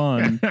getting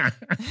spun.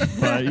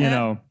 But, you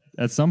know,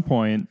 at some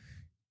point...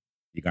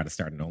 You got to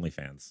start an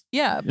OnlyFans.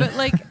 Yeah, but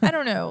like, I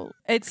don't know.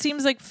 It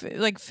seems like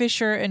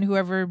Fisher and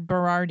whoever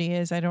Berardi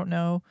is, I don't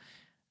know,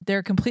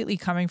 they're completely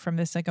coming from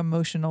this like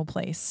emotional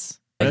place.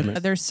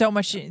 There's so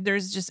much.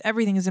 There's just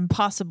everything is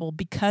impossible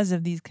because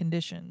of these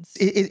conditions.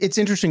 It's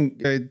interesting,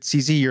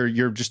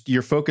 CZ.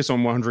 Your focus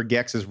on 100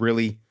 gecs is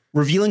really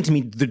revealing to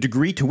me the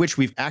degree to which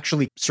we've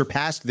actually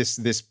surpassed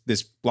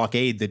this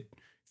blockade that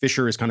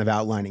Fisher is kind of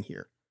outlining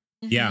here.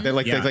 Yeah,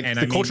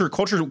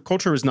 the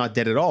culture is not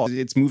dead at all.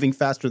 It's moving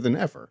faster than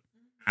ever.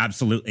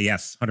 Absolutely,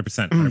 yes,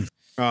 100%.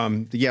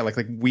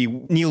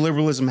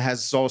 Neoliberalism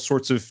has all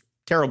sorts of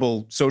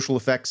terrible social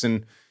effects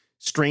and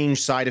strange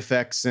side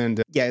effects,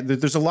 and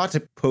there's a lot to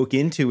poke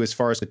into as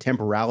far as the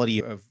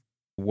temporality of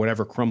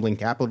whatever crumbling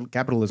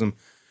capitalism.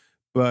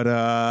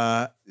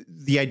 But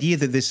the idea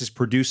that this has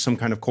produced some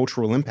kind of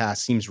cultural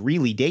impasse seems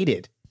really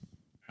dated.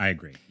 I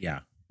agree. Yeah.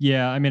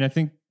 I mean, I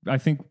think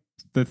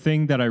the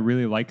thing that I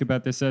really like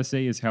about this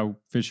essay is how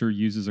Fisher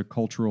uses a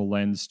cultural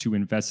lens to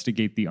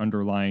investigate the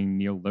underlying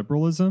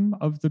neoliberalism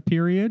of the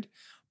period.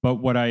 But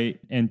what I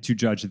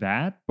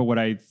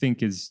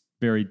think is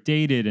very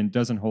dated and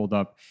doesn't hold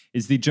up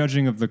is the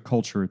judging of the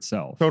culture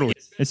itself. Totally.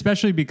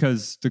 Especially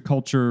because the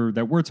culture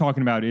that we're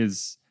talking about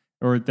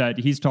or that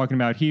he's talking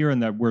about here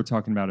and that we're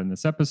talking about in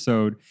this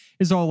episode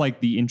is all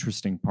like the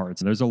interesting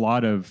parts. There's a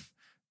lot of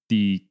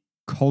the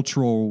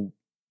cultural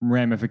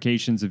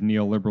ramifications of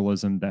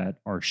neoliberalism that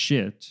are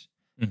shit,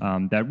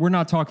 that we're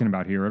not talking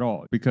about here at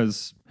all,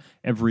 because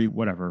every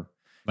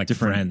like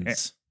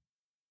Friends.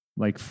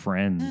 Like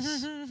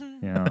Friends.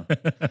 Yeah.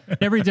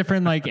 Every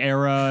different like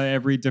era,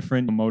 every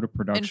different mode of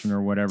production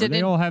or whatever,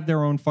 they all have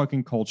their own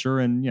fucking culture,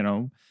 and you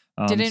know,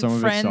 didn't some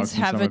of Friends it sucks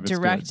and have some a of it's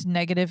direct good.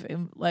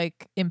 negative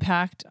like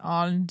impact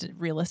on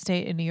real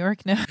estate in New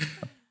York? No.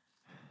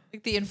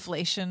 Like the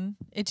inflation,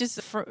 it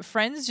just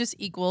Friends just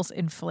equals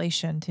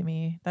inflation to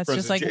me. That's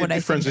Friends just like what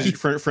I think.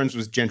 Friends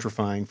was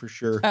gentrifying for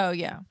sure. Oh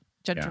yeah,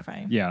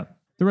 gentrifying. Yeah.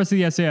 The rest of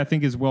the essay, I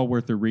think, is well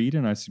worth a read,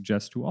 and I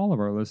suggest to all of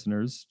our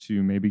listeners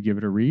to maybe give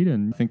it a read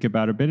and think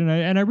about it a bit.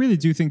 And I really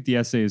do think the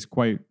essay is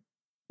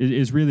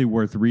really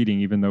worth reading,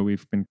 even though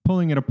we've been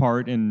pulling it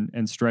apart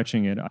and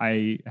stretching it.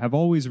 I have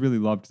always really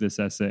loved this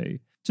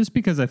essay, just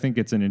because I think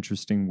it's an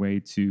interesting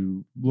way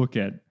to look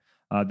at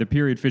the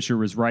period Fisher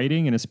was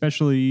writing, and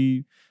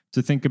especially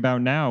to think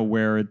about now,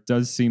 where it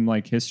does seem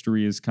like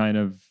history is kind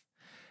of,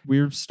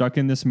 we're stuck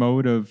in this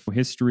mode of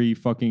history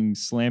fucking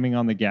slamming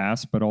on the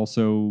gas, but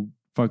also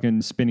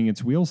fucking spinning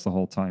its wheels the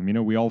whole time. You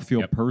know, we all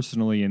feel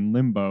personally in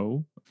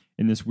limbo,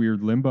 in this weird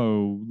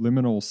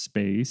liminal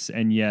space,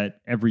 and yet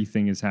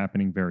everything is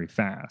happening very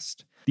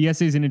fast. The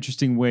essay is an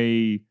interesting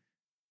way,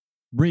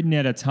 written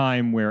at a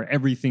time where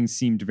everything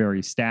seemed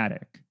very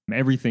static.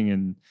 Everything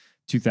in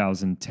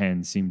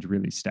 2010 seemed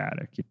really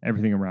static.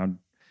 Everything around,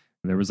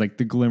 there was like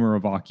the glimmer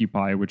of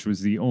Occupy, which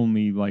was the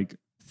only like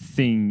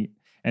thing,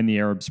 and the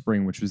Arab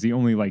Spring, which was the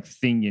only like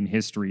thing in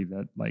history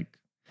that like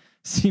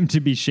seem to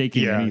be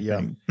shaking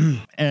anything.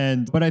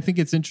 But I think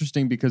it's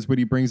interesting because what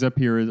he brings up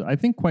here is, I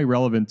think, quite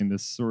relevant in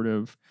this sort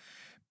of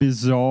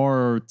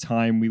bizarre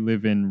time we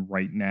live in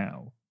right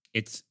now.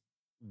 It's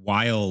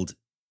wild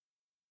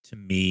to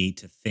me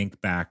to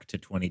think back to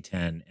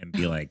 2010 and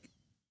be like,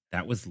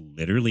 that was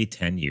literally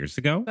 10 years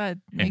ago. That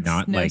and makes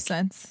not no like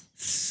sense.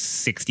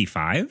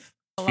 65.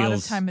 A lot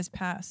of time has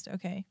passed.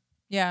 Okay.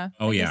 Yeah.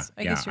 Oh, I yeah.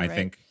 guess you're I right.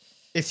 think.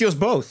 It feels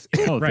both.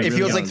 Right. It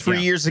feels like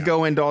 3 years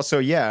ago, and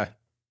also,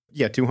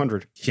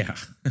 200. Yeah.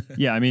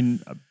 Yeah, I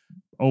mean,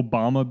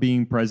 Obama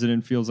being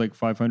president feels like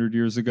 500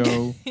 years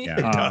ago.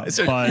 Yeah.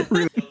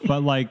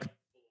 But like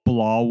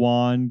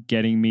Blawan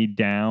Getting Me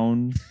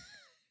Down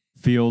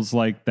feels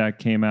like that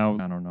came out,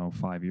 I don't know,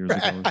 5 years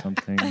ago or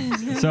something.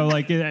 So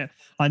like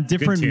on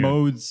different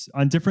modes,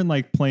 on different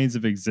like planes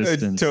of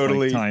existence,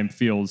 totally. like, time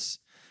feels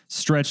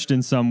stretched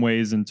in some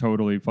ways and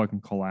totally fucking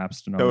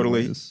collapsed in other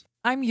ways.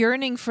 I'm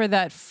yearning for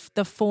that,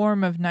 the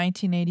form of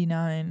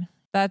 1989.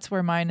 That's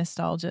where my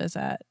nostalgia is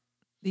at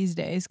these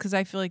days, because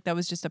I feel like that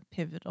was just a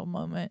pivotal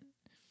moment.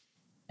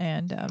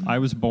 And I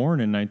was born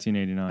in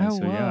 1989,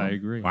 so whoa. yeah, I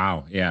agree.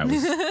 Wow. Yeah. It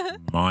was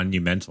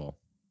monumental.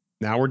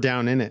 Now we're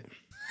down in it.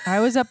 I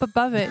was up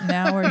above it.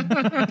 Now we're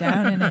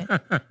down in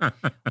it.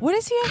 What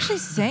is he actually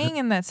saying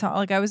in that song?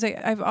 Like,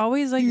 I've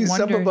always like He's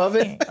wondered, up above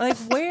it. like,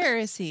 where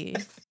is he?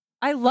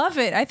 I love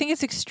it. I think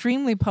it's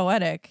extremely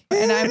poetic,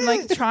 and I'm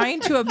like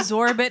trying to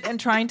absorb it and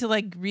trying to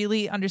like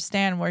really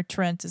understand where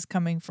Trent is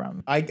coming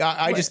from.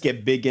 I just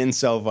get big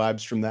incel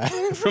vibes from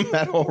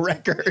that whole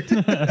record.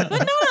 But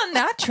not on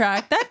that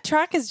track. That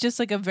track is just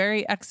like a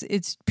very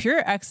it's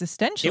pure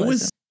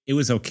existentialism. It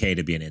was okay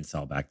to be an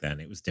incel back then.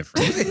 It was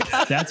different.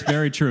 That's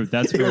very true.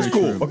 That's very It was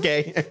cool. true.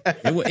 Okay.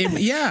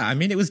 Yeah, I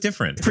mean, it was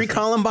different.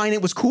 Pre-Columbine,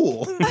 it was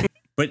cool.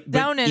 But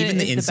Down in even It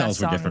the is the incels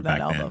best were song different of that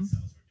back album.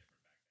 then.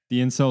 The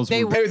incels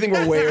were. Everything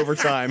were way over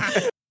time.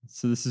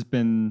 So this has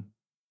been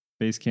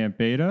Basecamp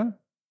Beta.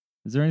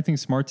 Is there anything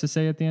smart to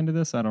say at the end of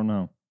this? I don't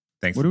know.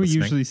 Thanks What for do we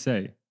listening. usually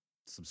say?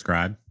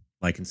 Subscribe,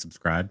 like and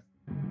subscribe.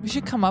 We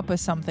should come up with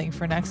something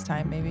for next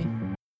time, maybe.